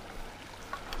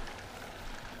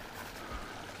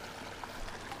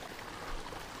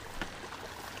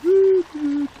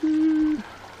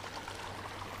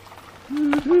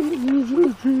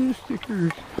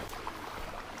 Stickers.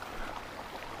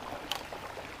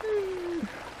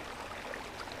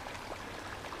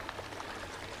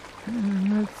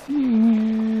 Let's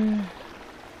see.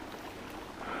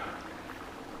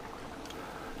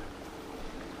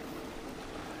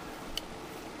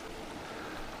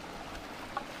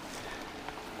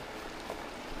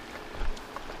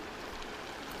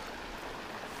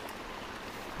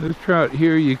 This trout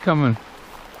here, you coming.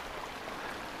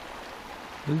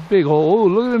 This big hole. Oh,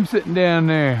 look at him sitting down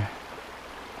there.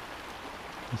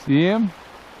 You see him?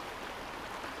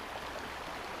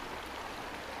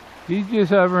 He's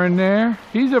just hovering there.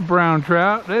 He's a brown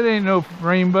trout. That ain't no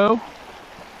rainbow.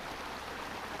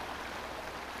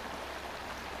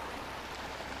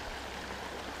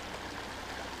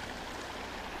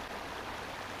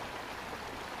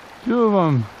 Two of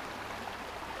them.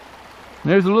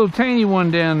 There's a little tiny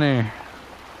one down there.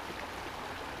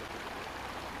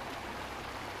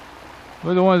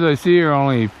 Well, the ones I see are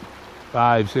only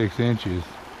 5-6 inches.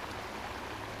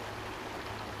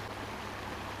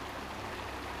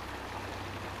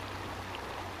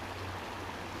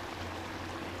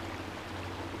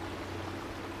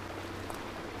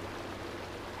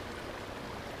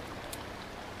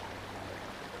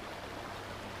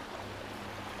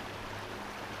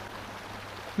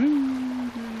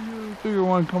 Bigger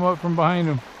one come up from behind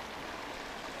him.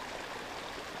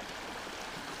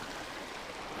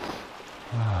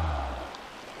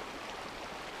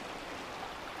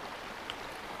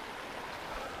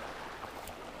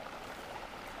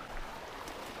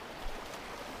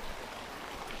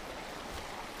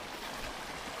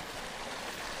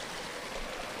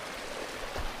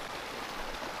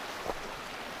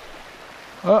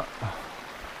 Oh,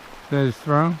 that is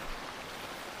thrown.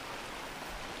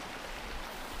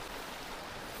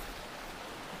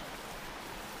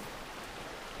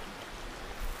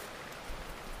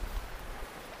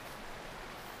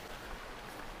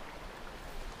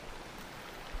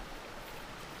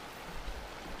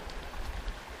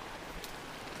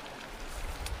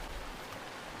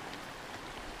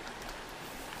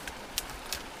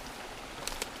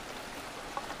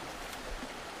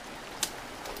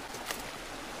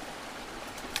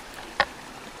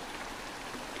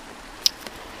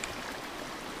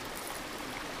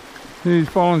 These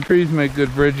fallen trees make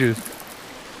good bridges.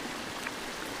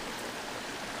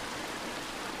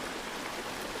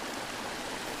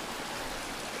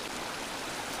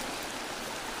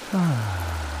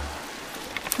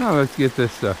 Now let's get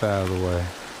this stuff out of the way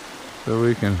so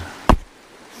we can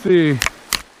see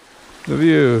the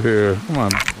view here. Come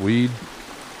on, weed.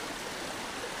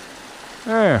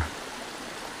 There.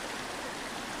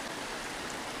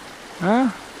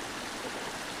 Huh?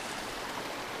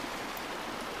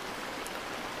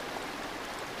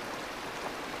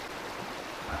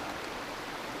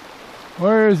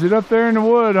 Where is it? Up there in the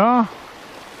wood, huh?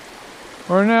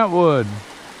 Or in that wood?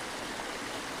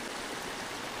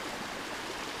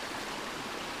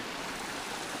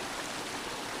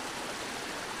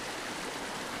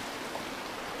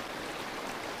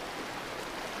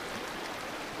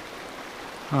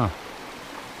 Huh.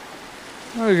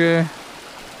 Okay.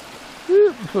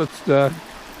 Oop, foot stuck.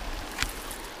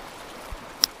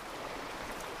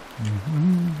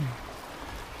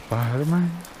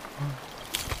 Spider-Man.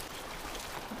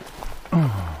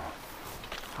 Oh.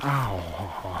 Ow.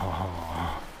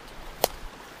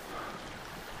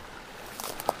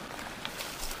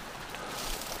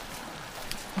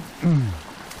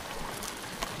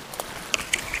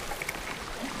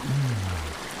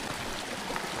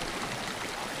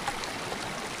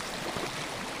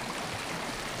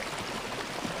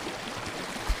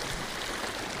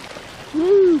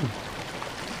 Woo.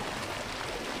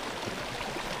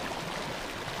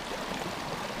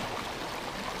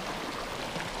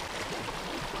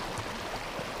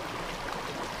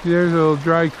 There's a little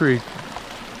dry creek.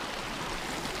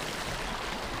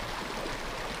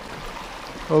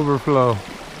 Overflow.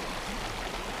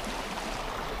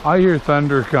 I hear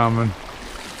thunder coming.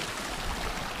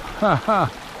 Ha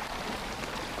ha.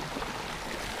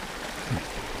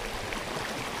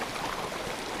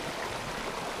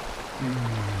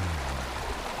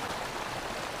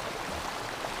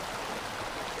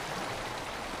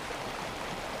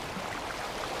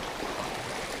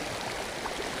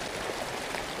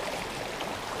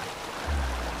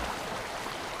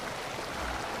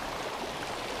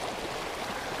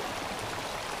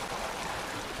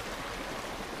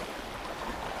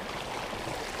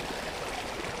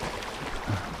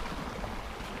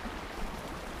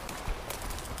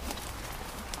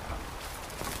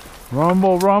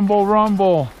 Rumble, rumble,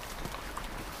 rumble.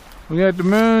 We got the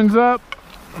moons up.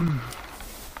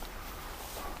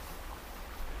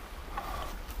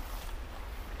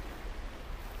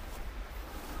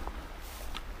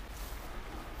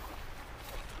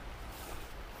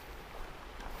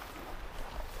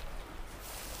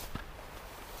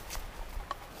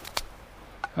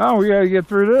 Oh, we gotta get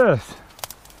through this.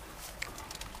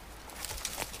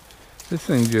 This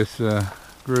thing just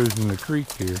grows in the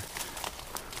creek here.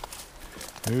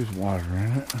 There's water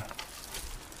in it.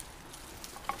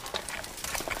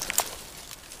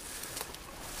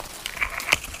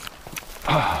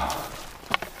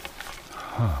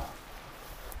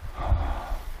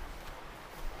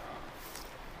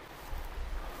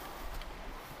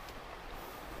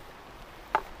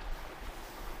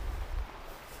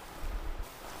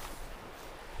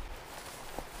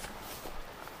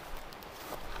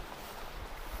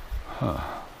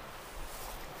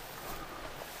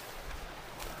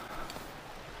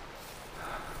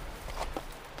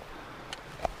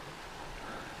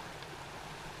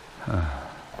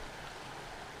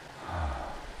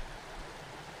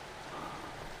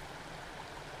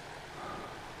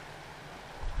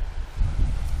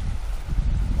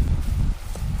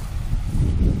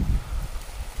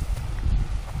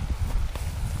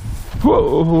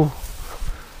 Whoa!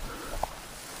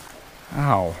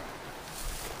 Ow.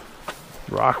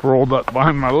 Rock rolled up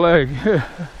behind my leg.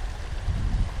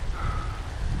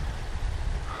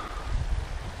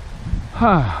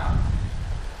 Huh.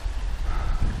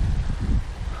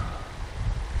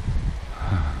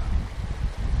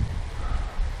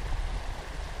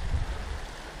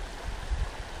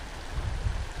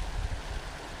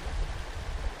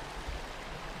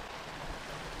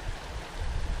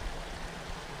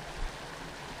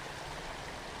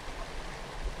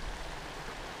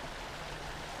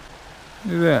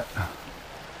 Look at that.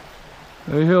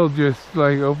 The hill just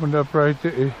like opened up right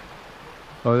there.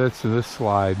 Oh, that's this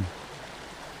slide.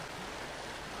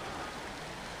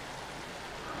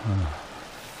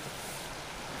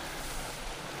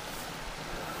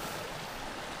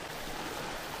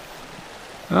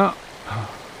 Oh,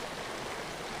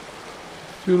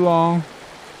 too long.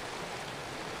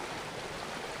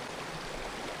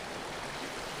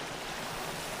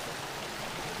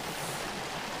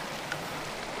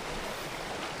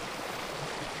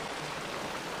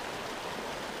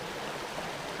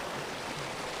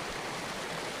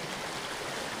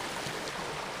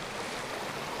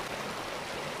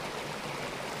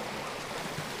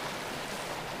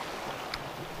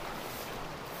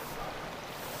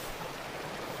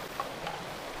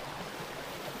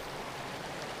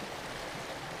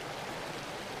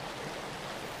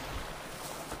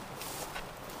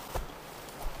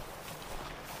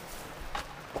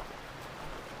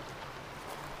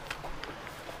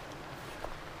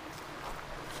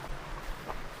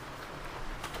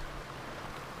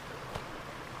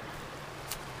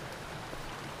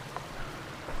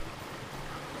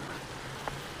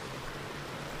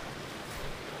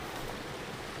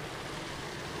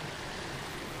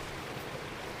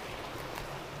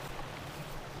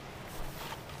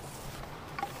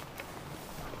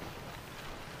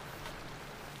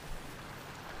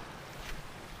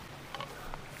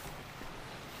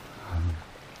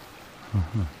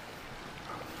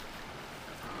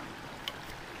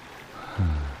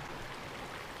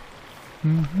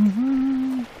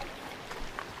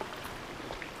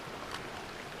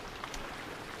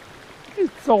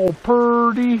 It's all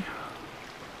purty.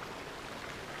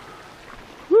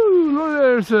 Woo,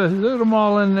 look, look at them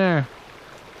all in there.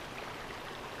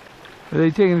 Are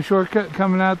they taking a shortcut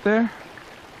coming out there?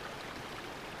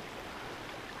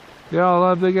 They all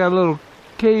up, they got a little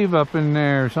cave up in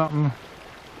there or something.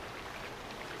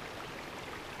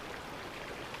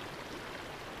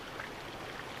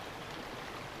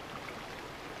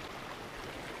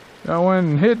 I went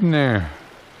and hid in there.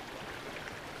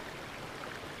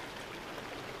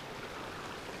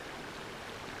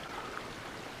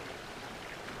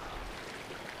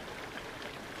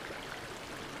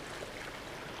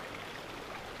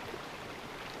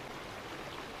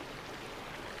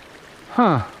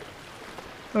 Huh.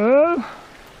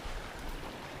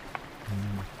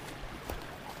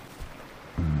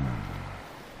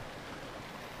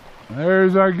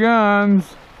 There's our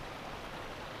guns.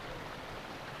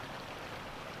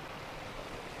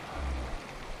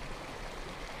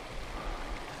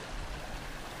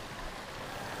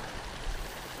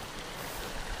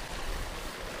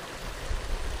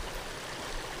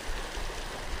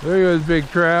 There goes big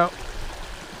trout.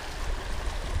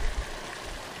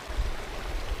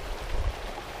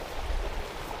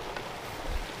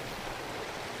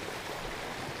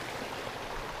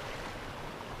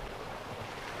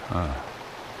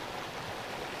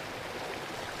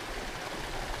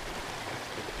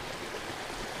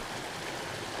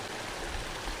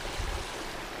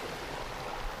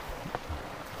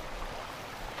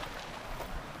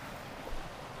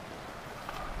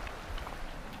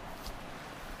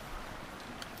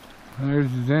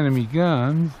 There's his enemy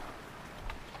guns.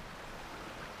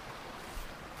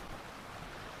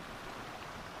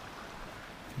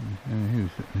 And he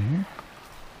was sitting here.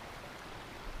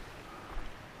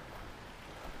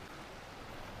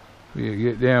 We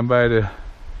get down by the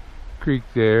creek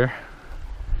there.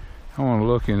 I want to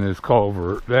look in this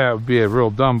culvert. That would be a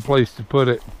real dumb place to put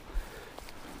it.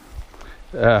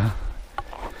 I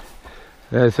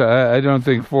don't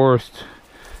think Forrest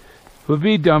would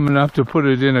be dumb enough to put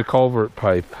it in a culvert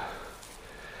pipe.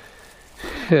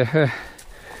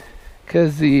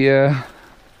 Because the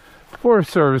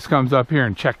Forest Service comes up here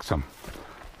and checks them.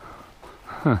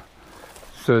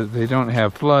 So they don't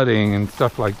have flooding and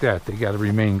stuff like that. They got to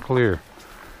remain clear.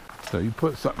 So you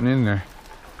put something in there.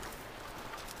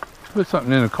 Put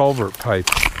something in a culvert pipe.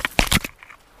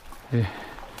 Yeah,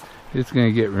 it's going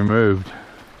to get removed.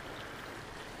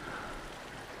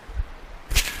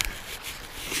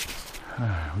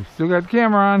 We still got the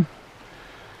camera on.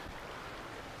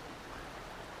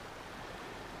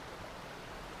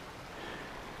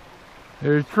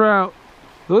 There's trout.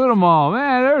 Look at them all.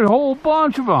 Man, there's a whole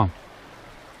bunch of them.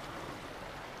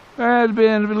 There had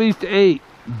been at least 8.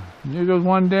 There goes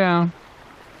one down.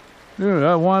 There,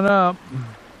 that one up.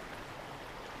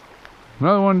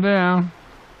 Another one down.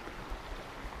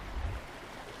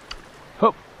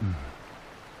 Hop.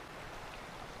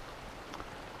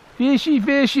 Fishy,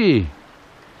 fishy.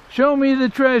 Show me the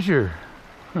treasure.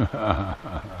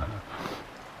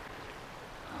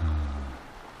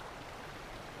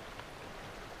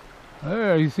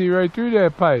 There, you see right through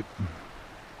that pipe.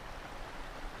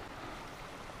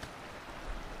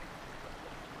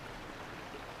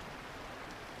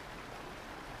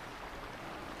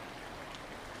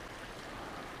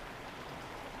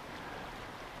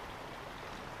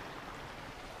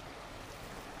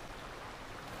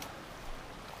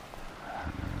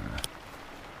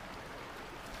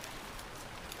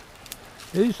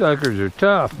 These suckers are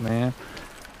tough, man.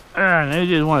 And they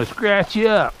just want to scratch you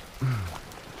up.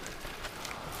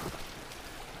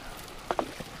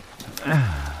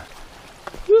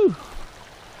 Whew.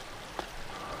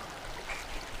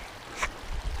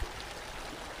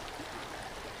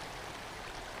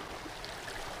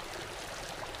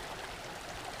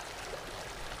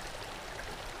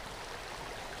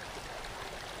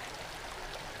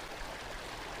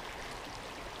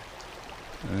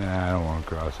 Nah, I don't want to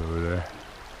cross over there.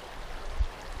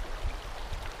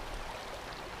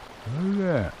 Look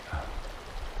at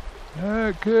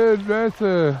that. That's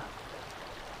a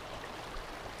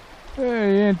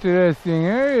very interesting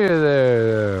area there,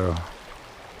 though.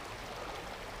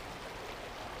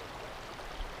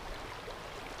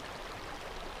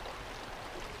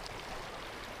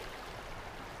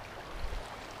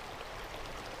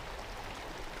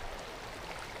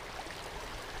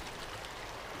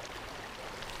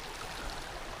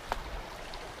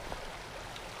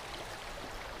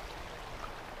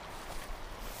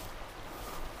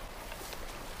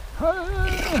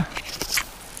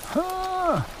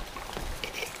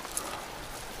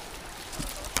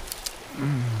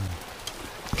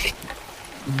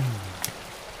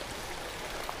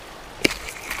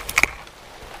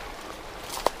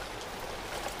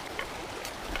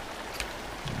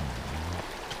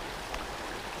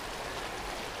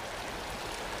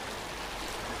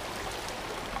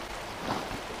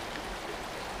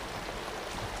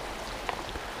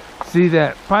 See,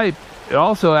 that pipe, it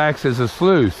also acts as a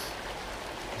sluice.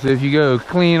 So if you go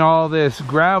clean all this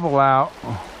gravel out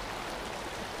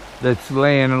that's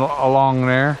laying along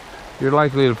there, you're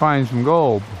likely to find some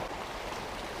gold.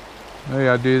 Maybe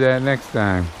I'll do that next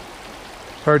time.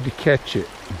 It's hard to catch it.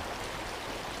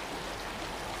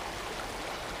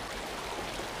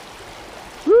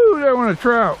 Woo, that one a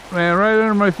trout, man, right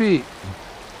under my feet.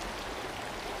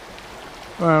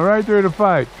 Right through the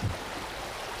pipe.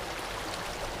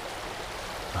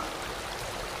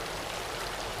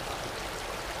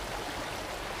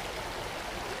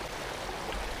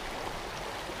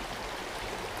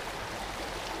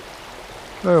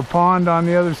 There's a pond on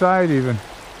the other side even.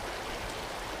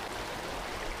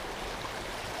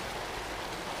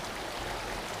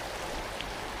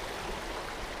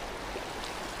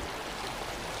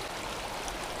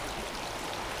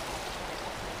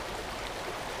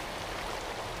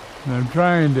 And I'm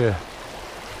trying to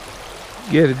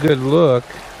get a good look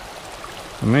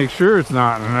and make sure it's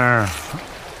not in there.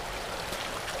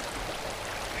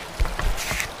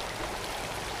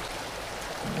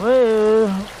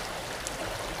 Well,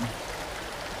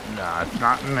 no, it's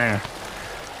not in there.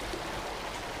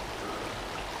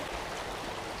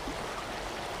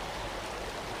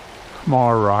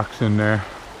 Smaller rocks in there.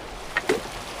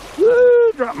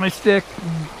 Woo, dropped my stick.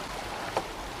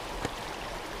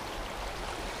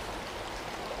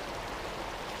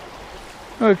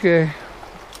 Okay.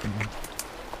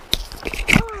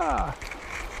 Ah.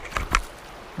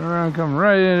 Around, come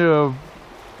right into a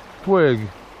twig.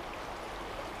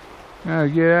 Now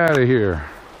get out of here.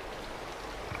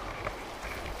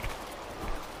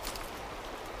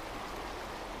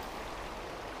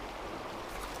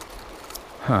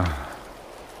 Huh.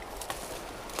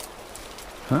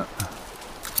 Huh.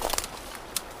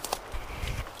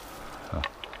 Huh.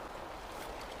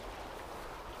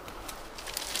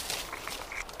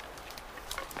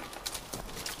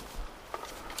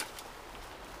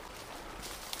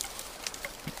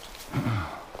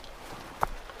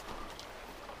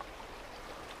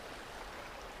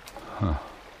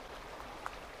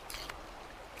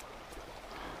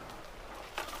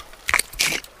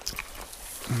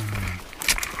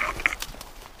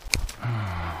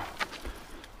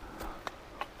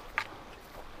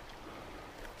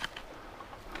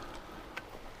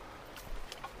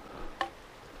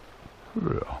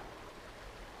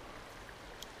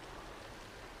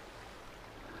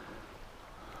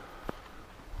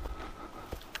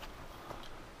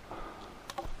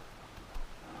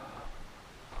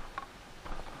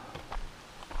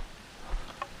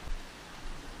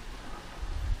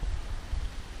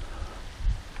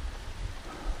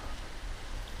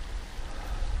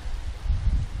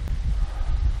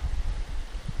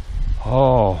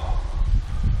 Oh,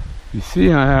 you see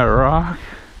on that rock?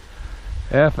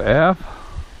 FF?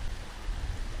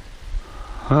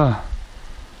 Huh.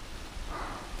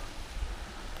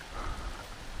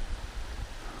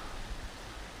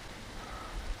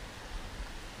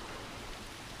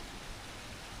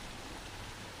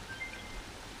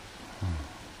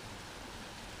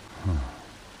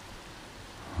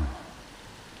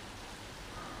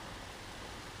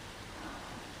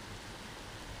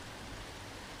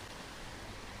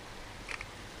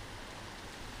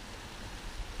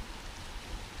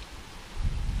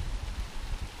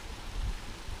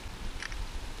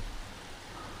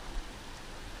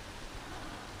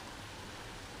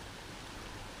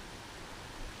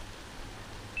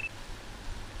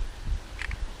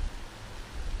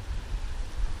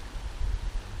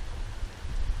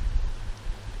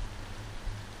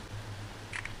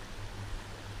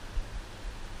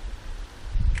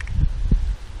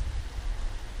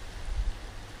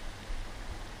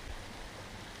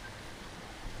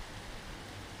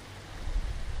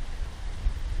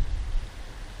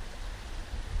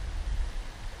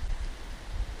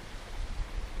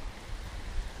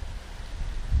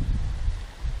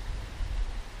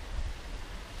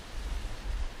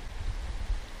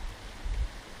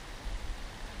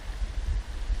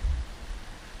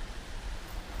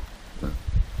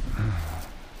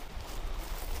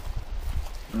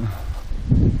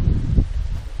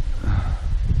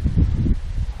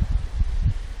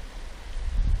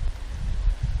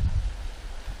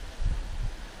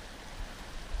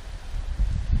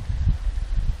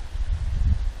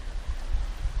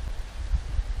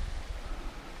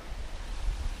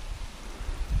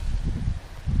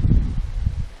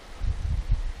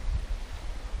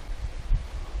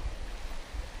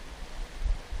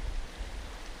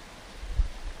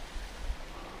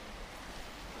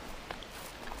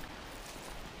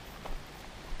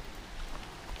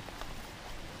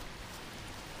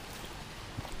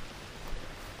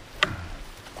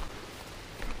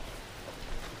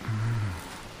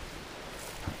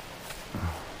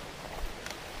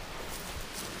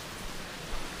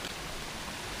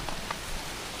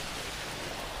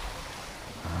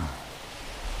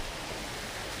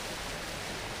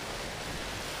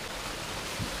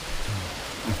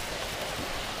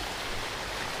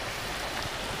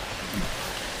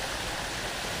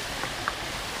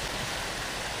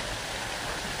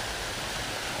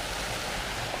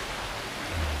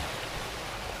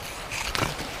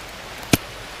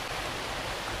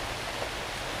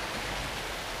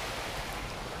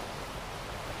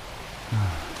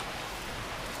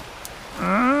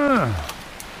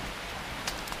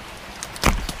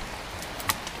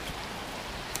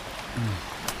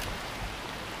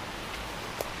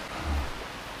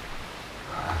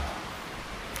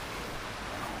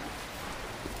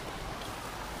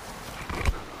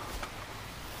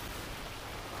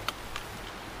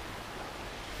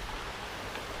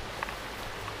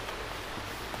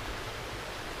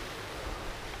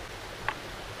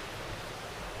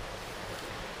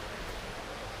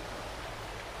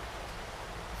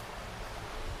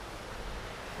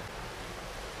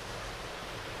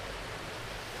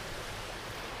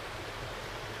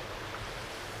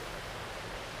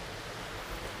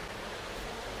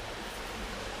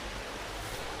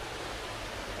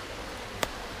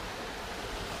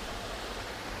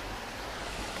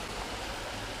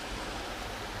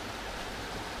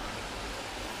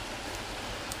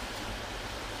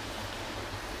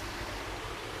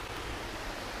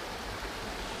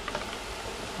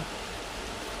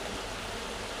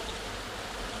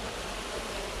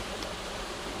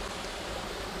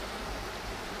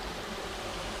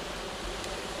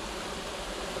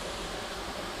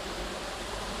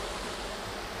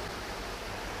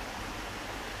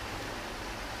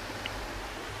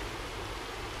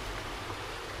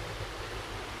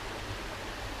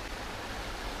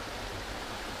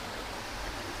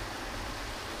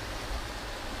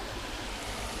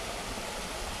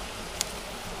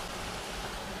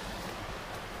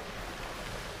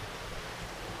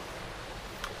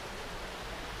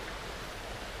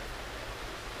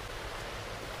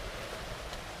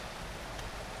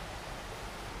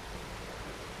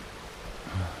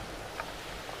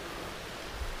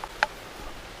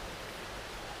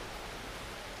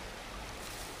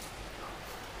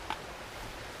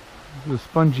 The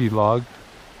spongy log.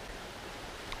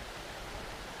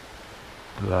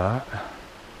 That.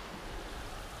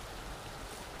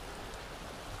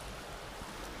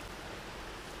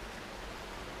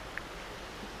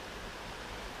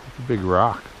 It's a big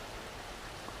rock.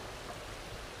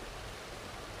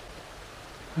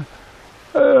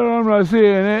 I'm not seeing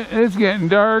it. It's getting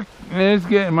dark.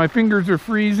 My fingers are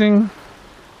freezing.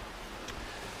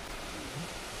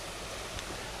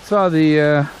 saw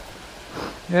the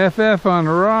FF on the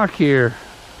rock here.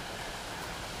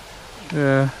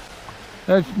 That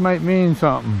might mean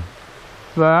something.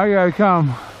 But I gotta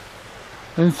come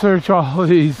and search all of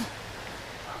these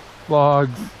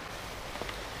logs.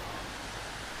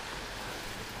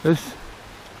 It's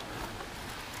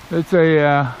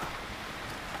a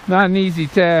not an easy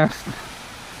task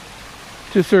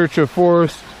to search a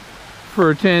forest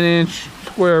for a 10-inch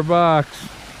square box.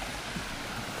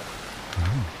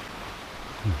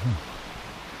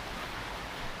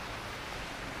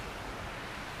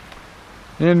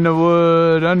 In the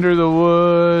wood, under the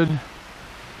wood,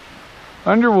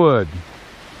 underwood.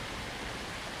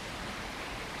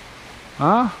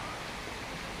 Huh?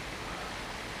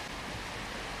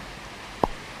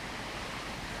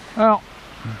 Well,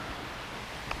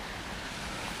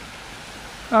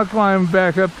 I'll climb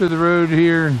back up to the road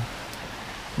here and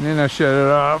then I shut it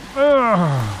off.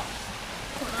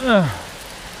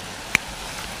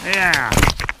 Yeah.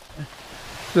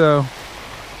 So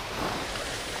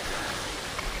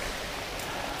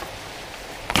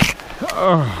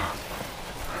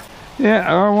yeah,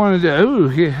 I wanted to.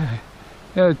 Ooh, yeah,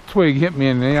 that twig hit me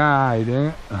in the eye, dang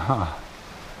it.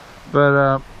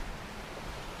 But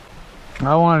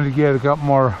I wanted to get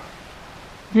a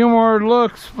few more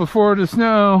looks before the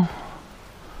snow.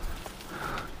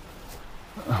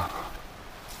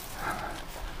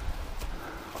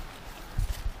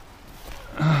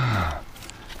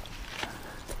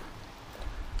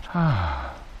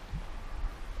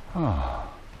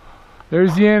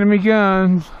 There's the enemy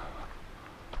guns.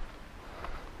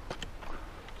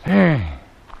 Dang.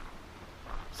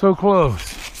 So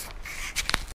close.